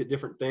we've looked at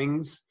different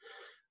things.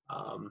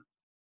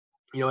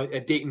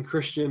 At Dayton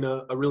Christian,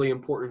 a really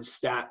important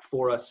stat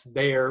for us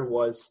there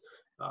was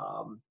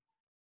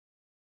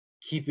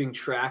keeping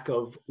track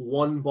of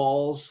won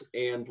balls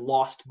and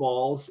lost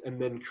balls,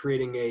 and then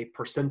creating a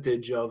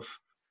percentage of,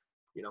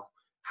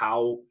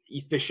 how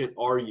efficient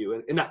are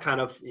you? And that kind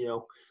of,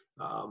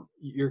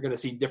 you're going to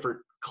see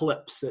different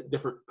clips at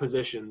different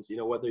positions.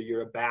 Whether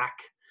you're a back,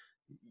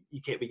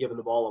 you can't be giving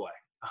the ball away.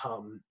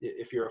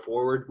 If you're a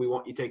forward, we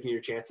want you taking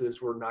your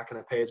chances. We're not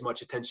going to pay as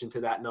much attention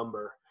to that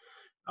number.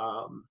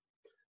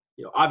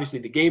 Obviously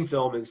the game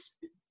film is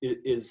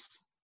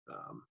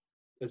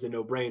a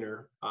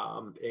no-brainer,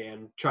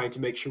 and trying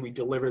to make sure we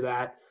deliver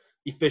that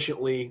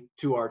efficiently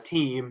to our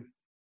team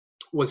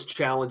was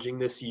challenging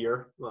this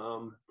year,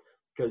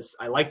 because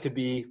I like to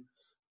be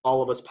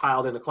all of us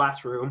piled in a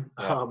classroom,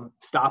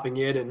 stopping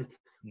it and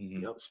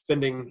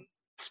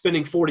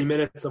spending 40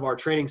 minutes of our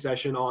training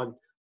session on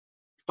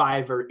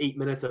 5 or 8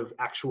 minutes of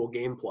actual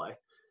gameplay.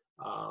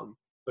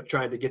 But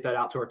trying to get that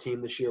out to our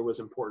team this year was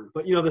important.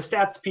 But the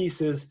stats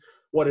piece is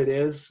what it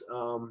is.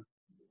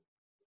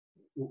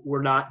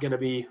 We're not going to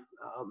be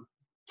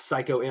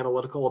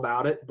psychoanalytical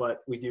about it,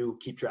 but we do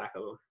keep track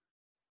of them.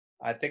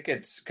 I think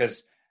it's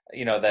because,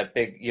 that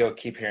big, you'll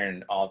keep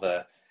hearing all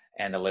the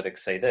analytics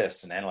say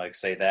this and analytics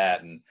say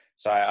that. And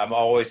so I'm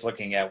always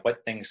looking at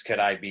what things could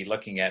I be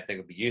looking at that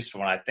would be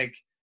useful. And I think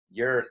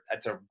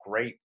that's a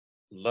great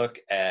look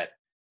at,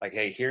 like,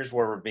 hey, here's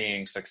where we're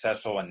being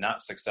successful and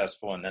not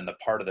successful, and then the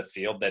part of the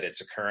field that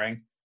it's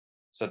occurring.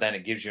 So then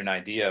it gives you an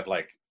idea of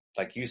like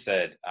you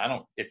said,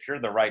 if you're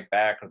the right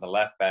back or the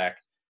left back,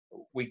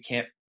 we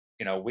can't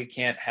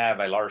have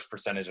a large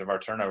percentage of our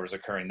turnovers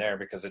occurring there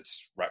because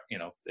it's right,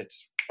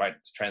 it's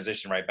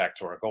transition right back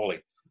to our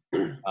goalie.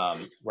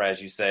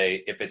 Whereas you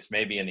say, if it's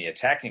maybe in the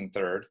attacking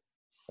third,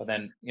 well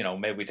then,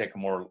 maybe we take a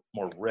more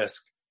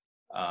risk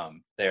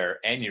there,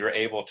 and you're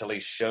able to at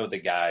least show the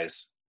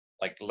guys,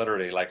 like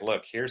literally, like,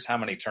 look, here's how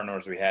many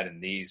turnovers we had in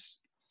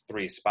these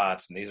 3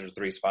 spots, and these are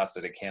 3 spots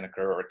that it can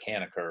occur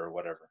or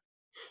whatever.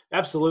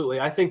 Absolutely.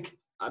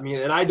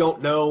 And I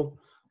don't know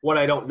what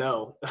I don't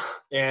know,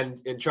 and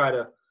try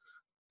to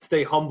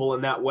stay humble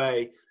in that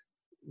way.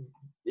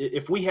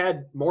 If we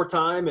had more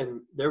time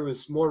and there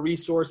was more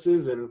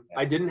resources and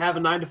I didn't have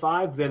a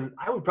 9-to-5, then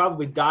I would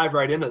probably dive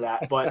right into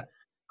that. But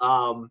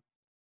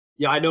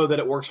I know that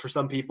it works for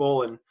some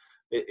people, and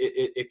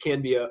it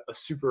can be a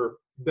super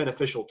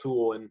beneficial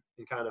tool in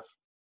kind of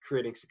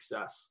creating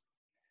success.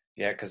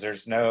 Yeah, because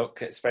there's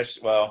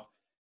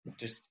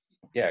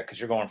because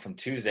you're going from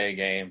Tuesday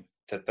game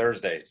to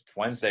Thursday.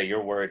 Wednesday,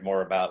 you're worried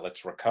more about,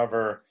 let's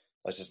recover.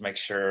 Let's just make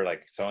sure,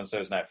 like,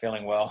 so-and-so's not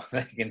feeling well,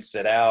 they can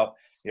sit out.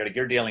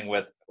 You're dealing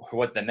with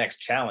what the next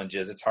challenge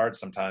is. It's hard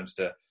sometimes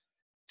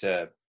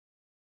to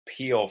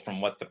peel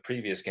from what the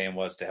previous game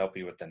was to help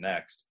you with the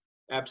next.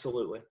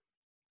 Absolutely.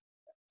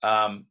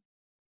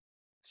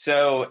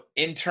 So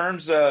in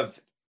terms of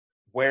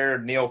where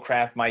Neil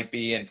Kraft might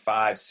be in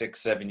 5,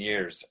 6, 7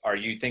 years, are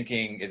you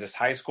thinking, is this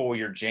high school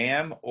your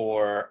jam,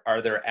 or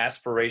are there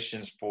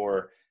aspirations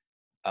for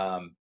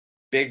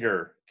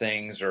bigger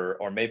things, or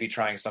maybe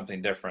trying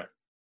something different?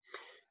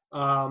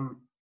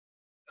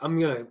 I'm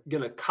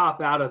gonna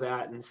cop out of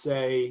that and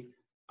say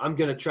I'm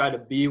gonna try to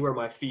be where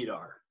my feet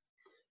are.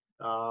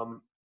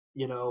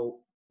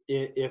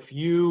 If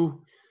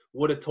you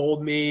would have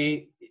told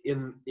me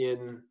in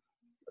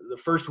the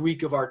first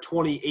week of our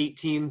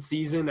 2018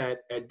 season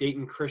at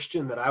Dayton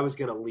Christian that I was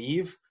going to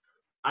leave,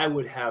 I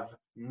would have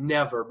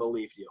never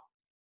believed you.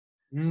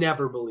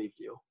 Never believed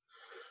you.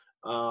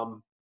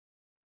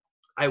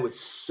 I was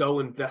so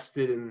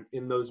invested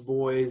in those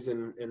boys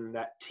and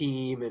that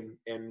team,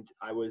 and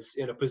I was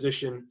in a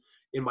position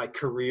in my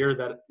career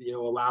that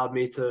allowed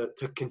me to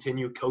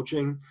continue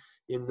coaching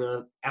in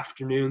the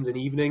afternoons and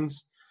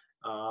evenings.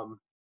 And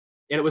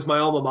it was my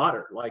alma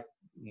mater. Like,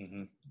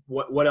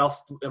 what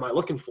else am I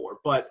looking for?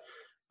 But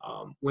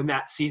when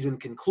that season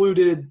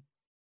concluded,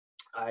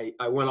 I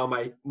went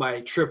on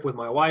my trip with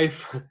my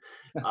wife.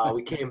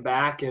 We came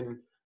back and,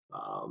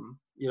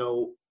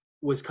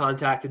 was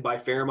contacted by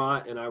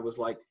Fairmont, and I was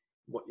like,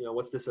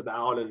 what's this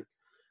about? And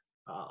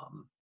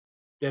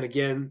then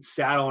again,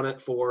 sat on it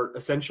for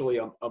essentially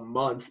a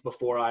month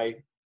before I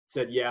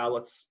said, yeah,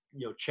 let's,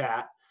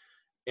 chat.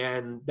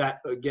 And that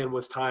again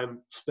was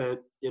time spent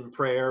in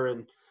prayer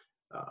and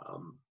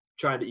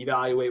trying to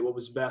evaluate what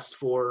was best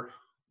for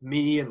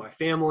me and my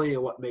family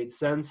and what made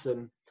sense,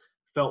 and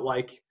felt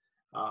like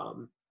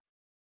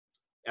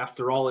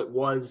after all, it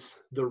was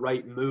the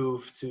right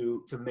move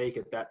to make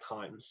at that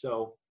time.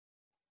 So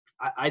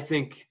I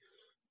think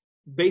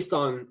based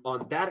on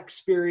that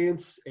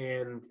experience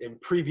and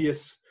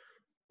previous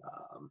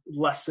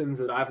lessons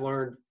that I've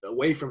learned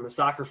away from the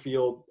soccer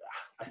field,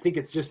 I think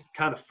it's just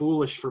kind of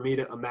foolish for me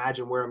to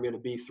imagine where I'm going to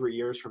be 3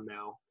 years from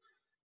now.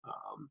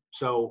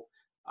 So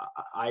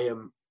I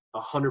am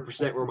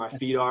 100% where my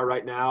feet are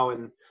right now,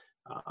 and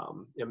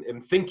am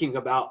thinking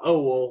about,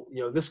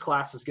 this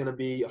class is going to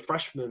be a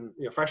freshman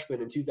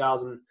in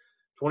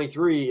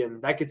 2023,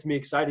 and that gets me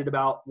excited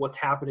about what's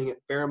happening at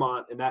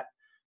Fairmont, and that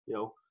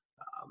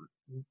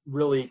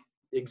really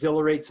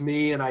exhilarates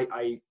me, and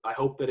I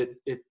hope that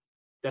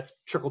that's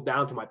trickled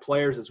down to my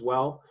players as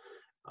well.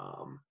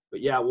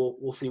 But yeah,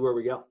 we'll see where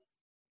we go.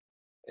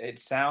 It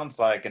sounds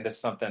like, and this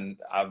is something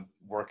I'm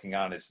working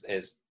on,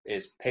 is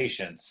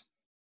patience.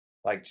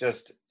 Like,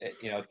 just,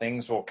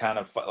 things will kind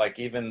of, like,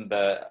 even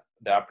the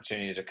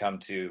opportunity to come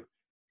to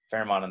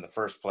Fairmont in the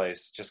first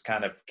place just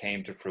kind of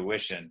came to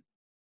fruition.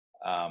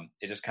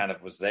 It just kind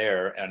of was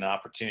there, an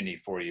opportunity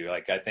for you.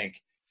 Like, I think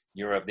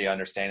you're of the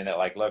understanding that,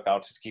 like, look, I'll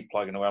just keep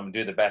plugging away. I'm going to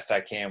do the best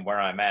I can where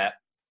I'm at.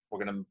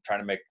 We're going to try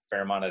to make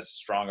Fairmont as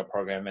strong a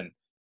program,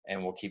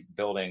 and we'll keep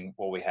building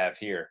what we have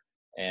here.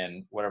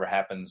 And whatever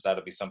happens,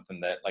 that'll be something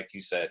that, like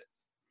you said,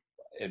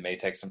 it may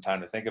take some time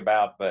to think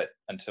about, but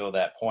until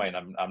that point,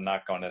 I'm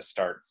not going to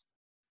start.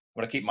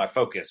 I'm going to keep my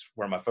focus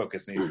where my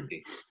focus needs to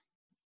be.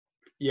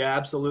 Yeah,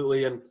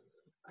 absolutely. And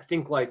I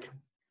think, like,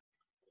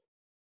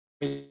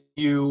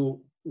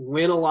 you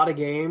win a lot of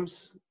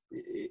games,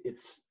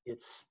 it's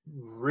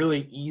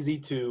really easy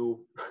to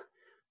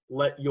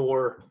let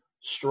your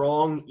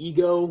strong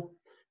ego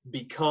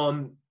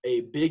become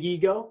a big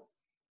ego.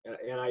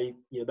 And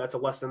that's a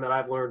lesson that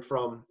I've learned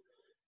from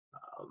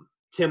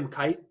Tim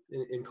Kite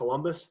in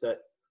Columbus, that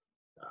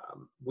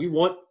we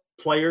want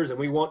players and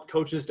we want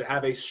coaches to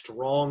have a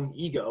strong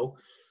ego,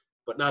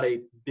 but not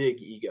a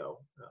big ego.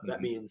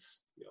 That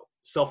means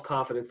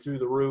self-confidence through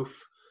the roof,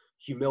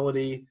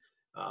 humility,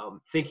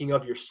 thinking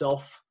of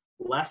yourself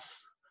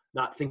less,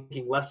 not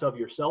thinking less of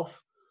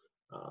yourself.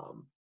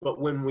 But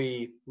when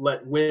we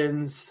let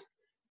wins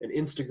and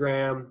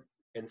Instagram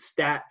and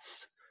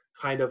stats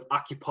kind of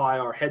occupy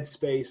our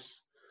headspace,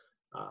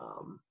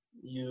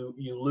 you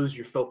lose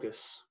your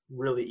focus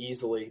really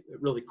easily,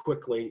 really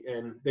quickly,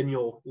 and then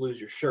you'll lose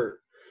your shirt.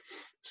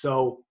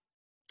 So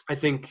I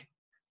think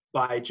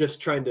by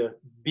just trying to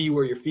be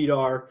where your feet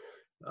are,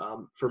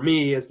 for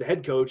me as the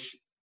head coach,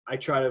 I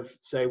try to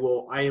say,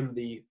 well, I am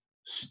the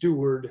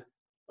steward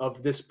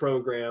of this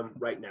program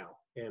right now,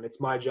 and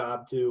it's my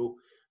job to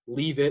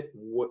leave it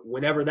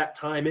whenever that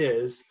time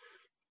is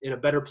in a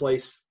better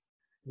place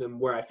than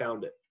where I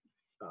found it.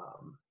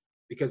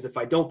 Because if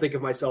I don't think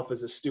of myself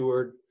as a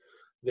steward,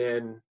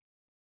 then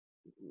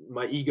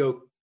my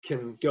ego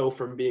can go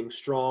from being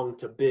strong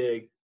to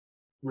big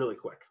really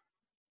quick.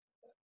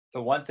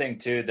 The one thing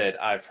too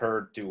that I've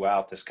heard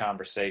throughout this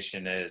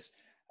conversation is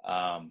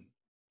that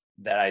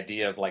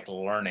idea of, like,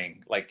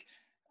 learning, like,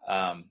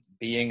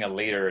 being a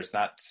leader is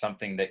not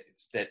something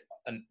that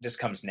just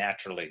comes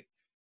naturally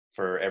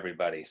for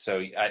everybody.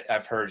 So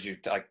I've heard you,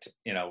 like,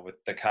 with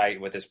the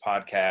Kite, with his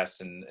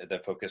podcast and the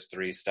Focus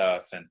 3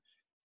 stuff, and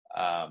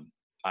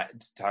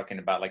talking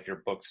about, like,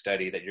 your book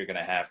study that you're going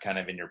to have kind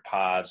of in your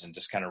pods, and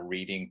just kind of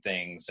reading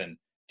things and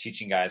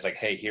teaching guys, like,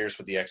 hey, here's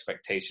what the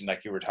expectation,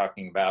 like you were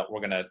talking about, we're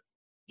going to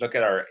look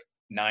at our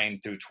 9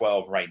 through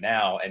 12 right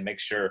now and make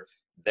sure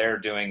they're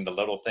doing the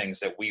little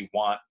things that we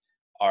want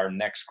our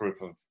next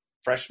group of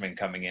freshmen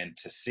coming in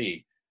to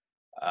see.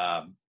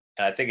 And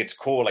I think it's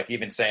cool, like,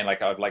 even saying,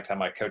 like, I would like to have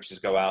my coaches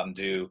go out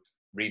and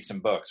read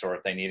some books, or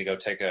if they need to go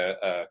take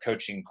a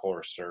coaching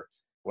course or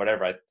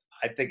whatever.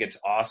 I think it's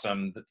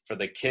awesome for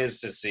the kids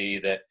to see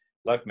that,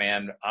 look,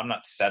 man, I'm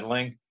not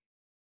settling.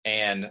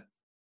 And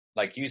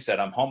like you said,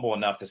 I'm humble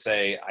enough to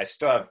say I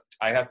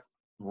have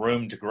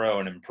room to grow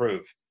and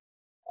improve.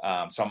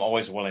 So I'm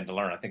always willing to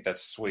learn. I think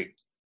that's sweet.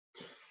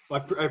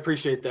 Well, I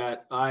appreciate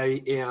that.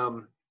 I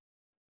am,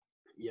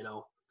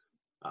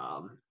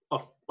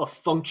 a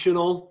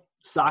functional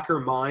soccer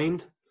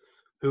mind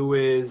who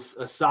is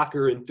a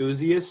soccer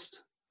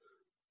enthusiast.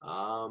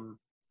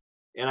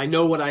 And I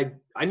know what I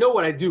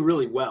do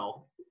really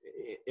well,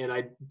 and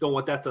I don't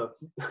want that to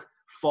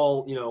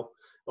fall,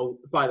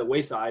 by the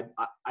wayside.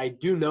 I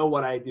do know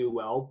what I do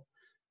well.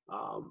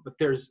 But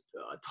there's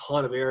a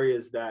ton of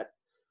areas that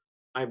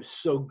I'm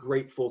so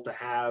grateful to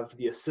have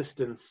the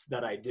assistance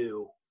that I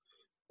do,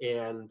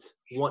 and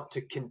want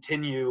to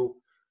continue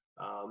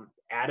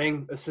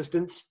adding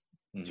assistance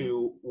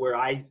to where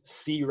I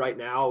see right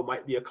now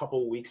might be a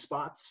couple weak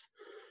spots.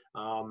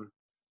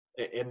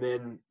 And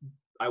then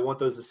I want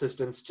those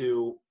assistants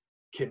to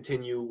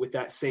continue with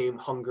that same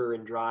hunger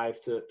and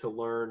drive to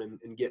learn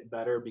and get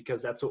better,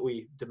 because that's what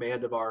we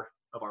demand of our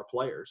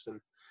players. And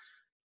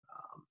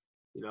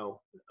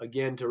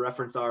again, to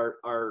reference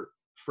our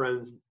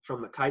friends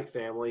from the Kite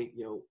family,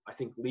 I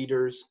think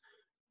leaders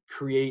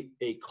create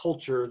a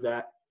culture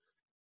that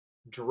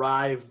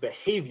drive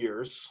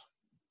behaviors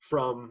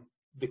from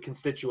the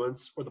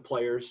constituents or the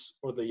players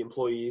or the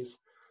employees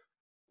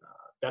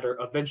that are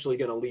eventually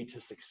going to lead to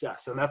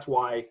success. And that's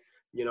why,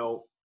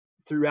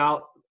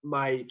 throughout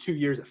my 2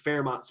 years at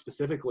Fairmont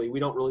specifically, we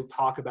don't really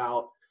talk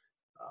about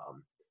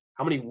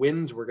how many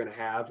wins we're going to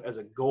have as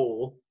a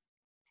goal.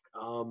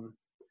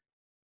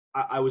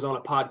 I was on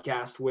a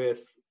podcast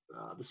with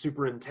the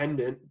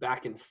superintendent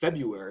back in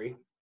February,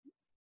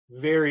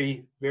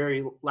 very,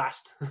 very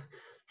last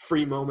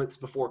free moments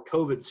before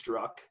COVID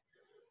struck.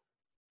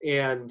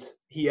 And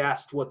he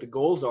asked what the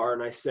goals are.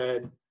 And I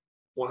said,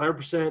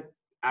 100%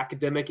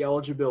 academic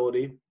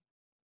eligibility,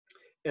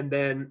 and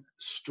then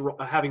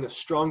having a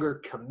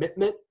stronger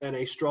commitment and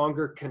a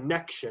stronger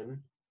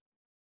connection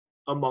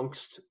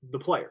amongst the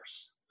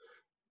players.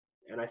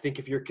 And I think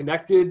if you're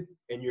connected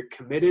and you're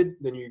committed,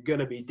 then you're going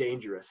to be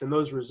dangerous, and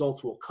those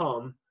results will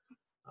come.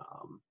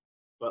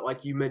 But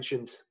like you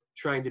mentioned,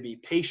 trying to be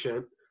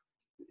patient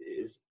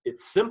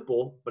it's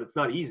simple, but it's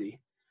not easy.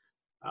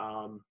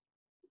 And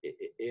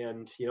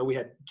we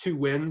had 2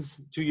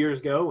 wins 2 years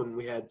ago, and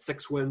we had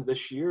 6 wins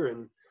this year,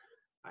 and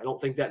I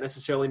don't think that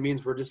necessarily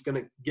means we're just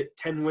going to get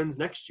 10 wins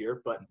next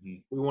year, but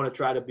we want to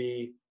try to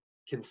be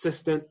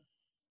consistent,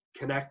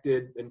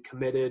 connected, and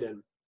committed,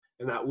 and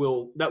that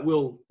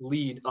will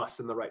lead us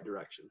in the right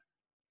direction.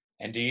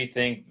 And do you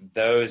think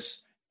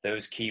those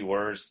key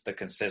words, the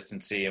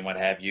consistency and what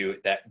have you,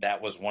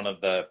 that was one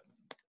of the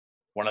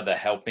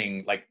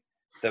helping, like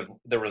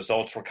the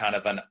results were kind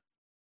of an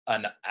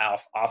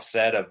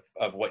offset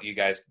of what you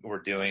guys were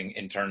doing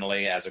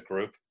internally as a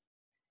group?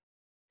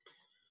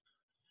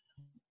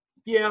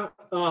 Yeah.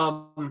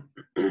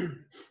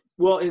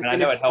 Well, and I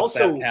know it helps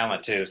also that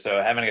talent too.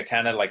 So having a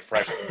talent like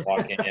freshman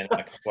walk in, and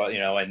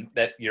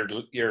that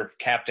your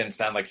captain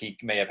sounded like he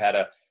may have had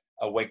a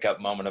wake up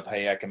moment of,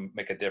 hey, I can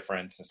make a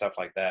difference and stuff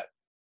like that.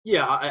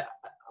 Yeah,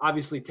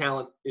 obviously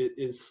talent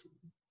is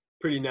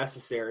pretty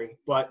necessary,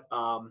 but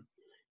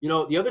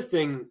the other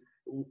thing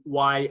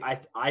why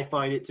I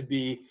find it to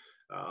be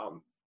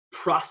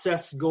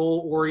process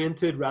goal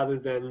oriented rather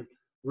than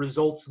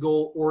results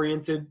goal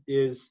oriented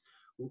is,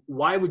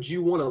 why would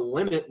you want to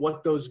limit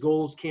what those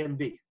goals can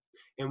be?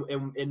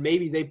 And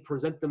maybe they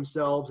present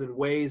themselves in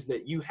ways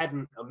that you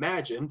hadn't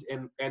imagined,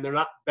 and they're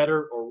not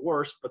better or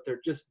worse, but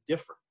they're just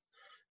different.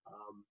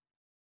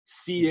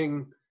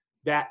 Seeing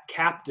that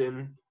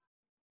captain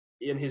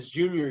in his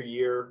junior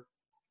year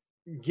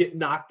get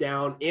knocked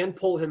down and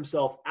pull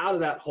himself out of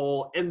that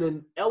hole and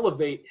then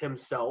elevate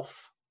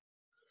himself,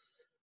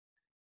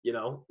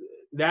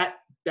 that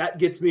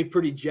gets me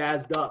pretty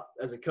jazzed up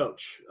as a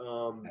coach.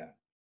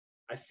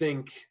 I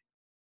think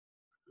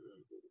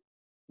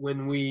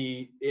when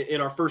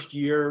in our first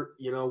year,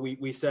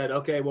 we said,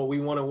 okay, well, we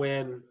want to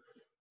win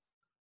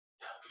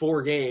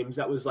 4 games.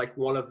 That was like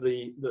one of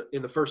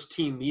in the first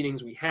team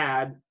meetings we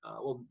had.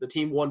 Well, the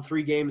team won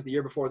 3 games the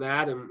year before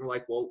that. And we're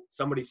like, well,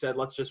 somebody said,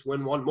 let's just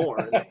win 1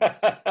 more.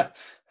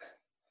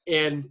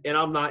 and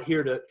I'm not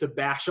here to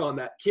bash on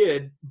that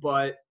kid,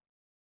 but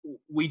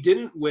we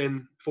didn't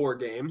win 4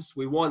 games.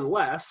 We won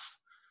less,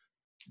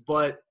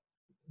 but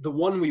the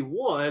one we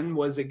won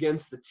was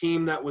against the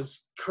team that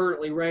was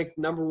currently ranked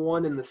number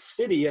 1 in the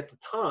city at the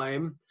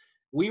time.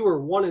 We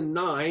were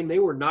 1-9. They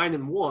were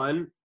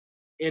 9-1.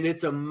 And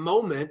it's a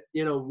moment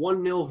in a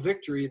 1-0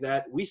 victory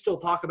that we still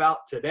talk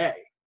about today.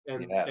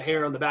 And yes, the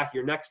hair on the back of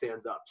your neck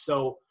stands up.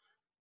 So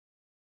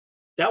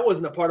that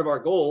wasn't a part of our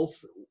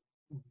goals,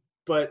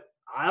 but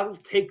I'll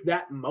take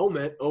that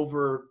moment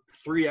over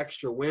 3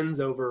 extra wins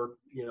over,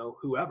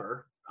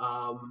 whoever.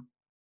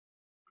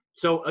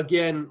 So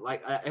again,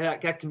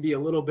 that can be a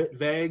little bit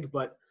vague,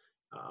 but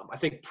I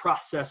think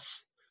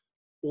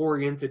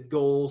process-oriented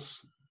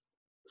goals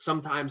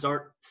sometimes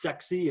aren't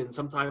sexy and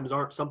sometimes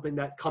aren't something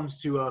that comes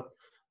to a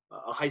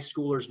high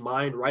schooler's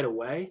mind right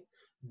away.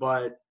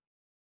 But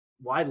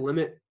why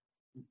limit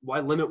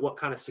what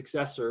kind of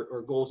success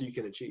or goals you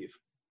can achieve?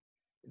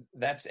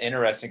 That's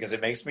interesting, because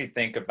it makes me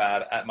think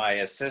about my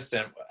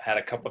assistant had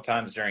a couple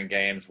times during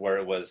games where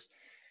it was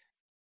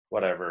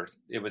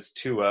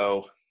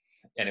 2-0.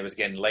 And it was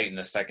getting late in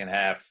the second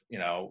half,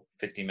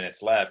 15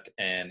 minutes left.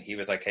 And he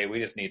was like, hey,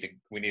 we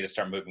need to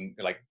start moving,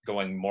 like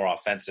going more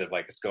offensive,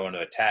 like let's go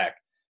into attack.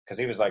 Because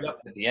he was like, yep,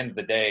 at the end of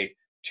the day,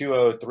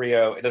 2-0,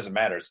 3-0, it doesn't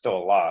matter. It's still a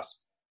loss.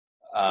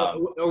 Are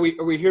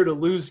we here to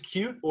lose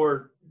cute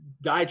or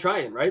die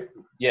trying, right?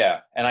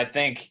 Yeah. And I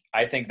think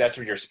that's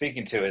what you're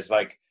speaking to, is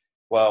like,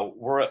 well,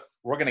 we're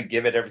going to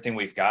give it everything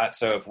we've got.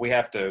 So if we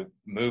have to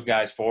move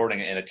guys forward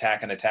and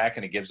attack and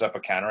it gives up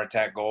a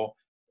counterattack goal,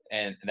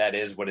 and that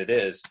is what it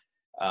is.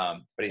 But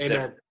he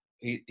Amen.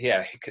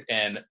 said,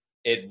 and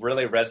it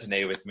really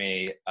resonated with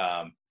me.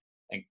 And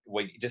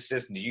what just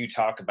listen to you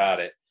talk about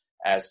it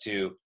as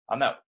to, I'm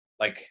not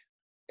like,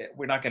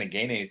 we're not going to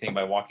gain anything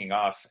by walking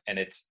off and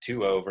it's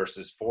 2-0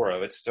 versus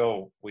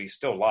 4-0. We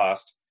still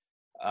lost.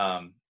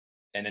 And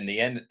in the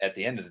end, at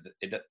the end of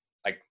it,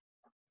 like,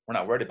 we're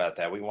not worried about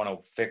that. We want to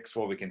fix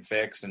what we can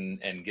fix and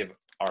give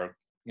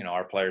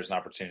our players an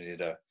opportunity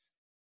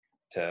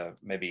to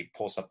maybe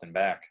pull something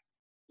back.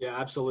 Yeah,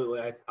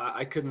 absolutely.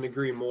 I couldn't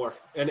agree more.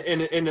 And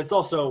it's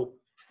also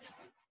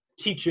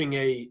teaching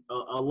a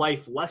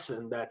life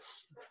lesson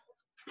that's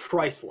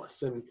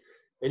priceless and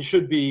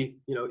should be,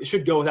 it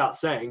should go without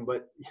saying,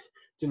 but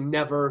to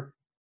never,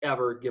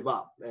 ever give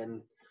up.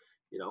 And,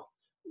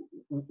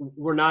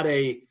 we're not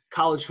a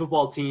college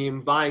football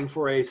team vying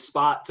for a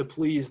spot to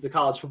please the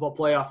college football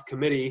playoff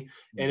committee.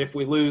 And if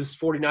we lose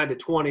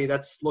 49-20,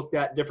 that's looked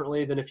at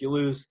differently than if you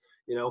lose,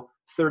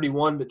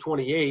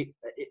 31-28,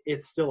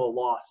 it's still a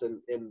loss.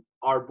 And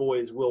our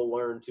boys will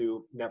learn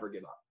to never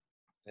give up.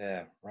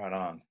 Yeah, right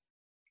on.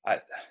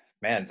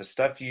 Man, the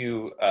stuff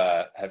you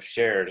have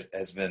shared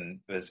has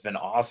been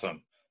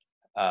awesome.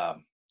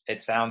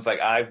 It sounds like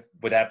I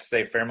would have to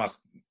say Fairmont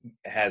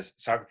has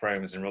soccer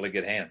programs in really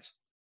good hands.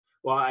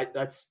 Well,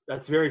 that's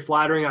very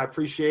flattering. I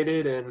appreciate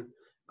it, and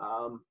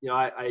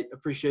I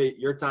appreciate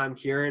your time,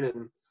 Kieran.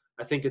 And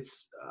I think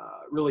it's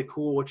really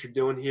cool what you're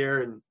doing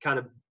here, and kind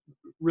of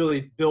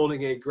really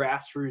building a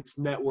grassroots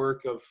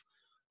network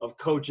of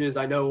coaches.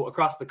 I know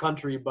across the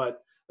country,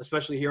 but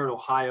especially here in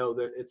Ohio,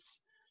 that it's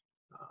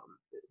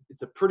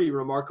a pretty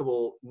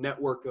remarkable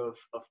network of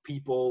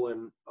people,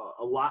 and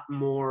a lot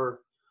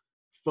more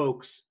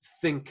folks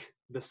think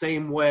the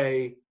same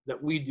way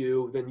that we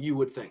do than you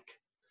would think.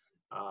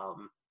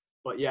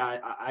 But yeah,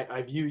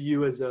 I view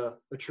you as a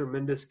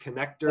tremendous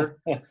connector,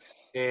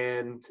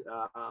 and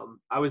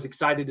I was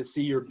excited to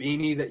see your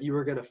beanie that you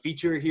were going to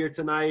feature here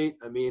tonight.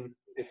 I mean,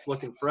 it's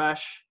looking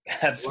fresh.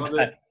 Love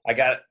it. I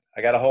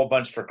got a whole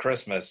bunch for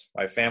Christmas.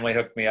 My family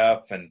hooked me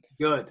up, and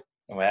good.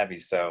 I'm happy.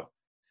 So,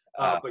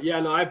 but yeah,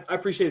 no, I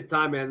appreciate the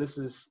time, man. This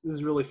is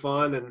really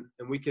fun, and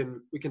we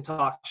can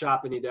talk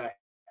shop any day.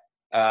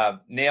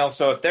 Neil,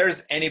 so if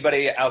there's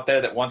anybody out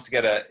there that wants to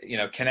get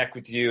connect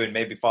with you and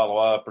maybe follow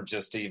up, or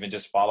just to even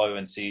just follow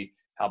and see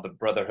how the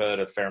Brotherhood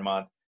of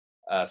Fairmont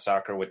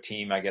Soccer with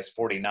team, I guess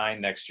 49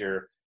 next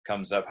year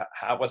comes up,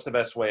 what's the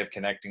best way of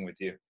connecting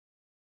with you?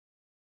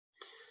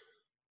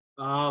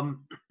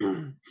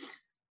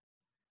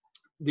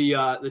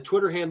 The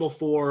Twitter handle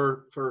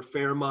for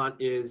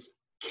Fairmont is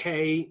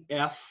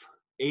KFHS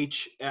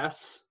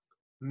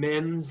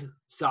Men's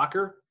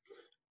Soccer.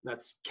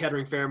 That's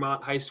Kettering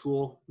Fairmont High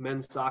School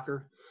Men's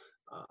Soccer.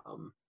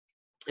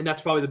 And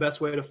that's probably the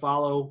best way to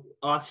follow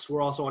us.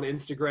 We're also on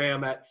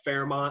Instagram at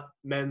Fairmont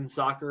Men's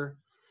Soccer.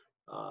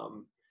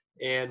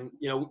 And,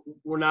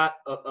 we're not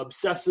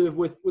obsessive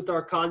with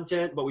our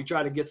content, but we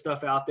try to get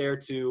stuff out there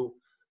to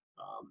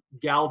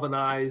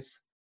galvanize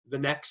the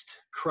next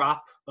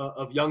crop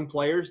of young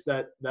players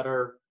that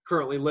are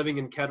currently living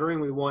in Kettering.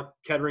 We want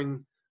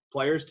Kettering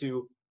players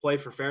to play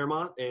for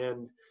Fairmont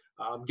and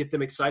get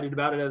them excited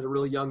about it at a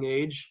really young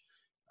age.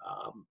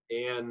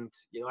 And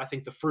I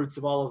think the fruits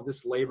of all of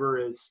this labor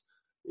is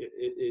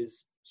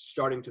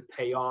starting to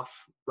pay off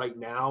right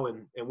now.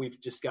 And we've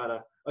just got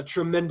a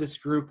tremendous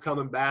group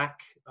coming back.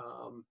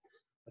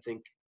 I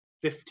think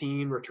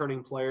 15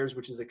 returning players,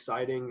 which is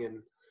exciting.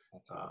 And,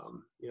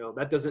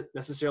 that doesn't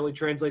necessarily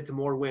translate to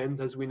more wins,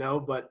 as we know,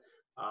 but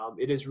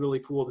it is really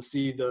cool to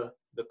see the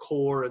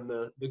core and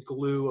the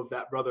glue of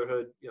that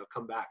brotherhood,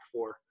 come back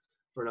for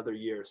another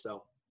year.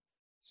 So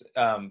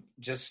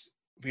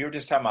we were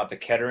just talking about the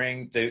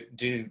Kettering.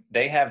 Do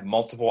they have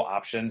multiple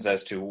options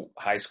as to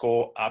high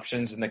school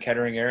options in the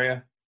Kettering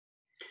area?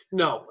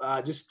 No,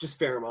 just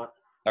Fairmont.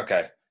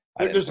 Okay.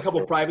 There's a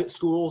couple private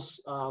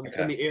schools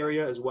in the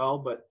area as well,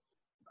 but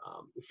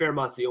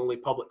Fairmont's the only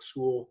public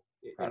school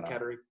in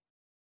Kettering.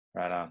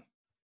 Right on.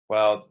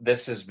 Well,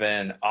 this has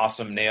been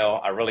awesome,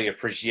 Neil. I really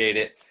appreciate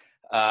it.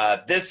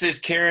 This is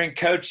Kieran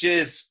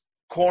Coach's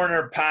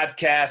Corner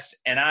Podcast,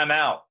 and I'm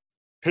out.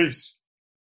 Peace.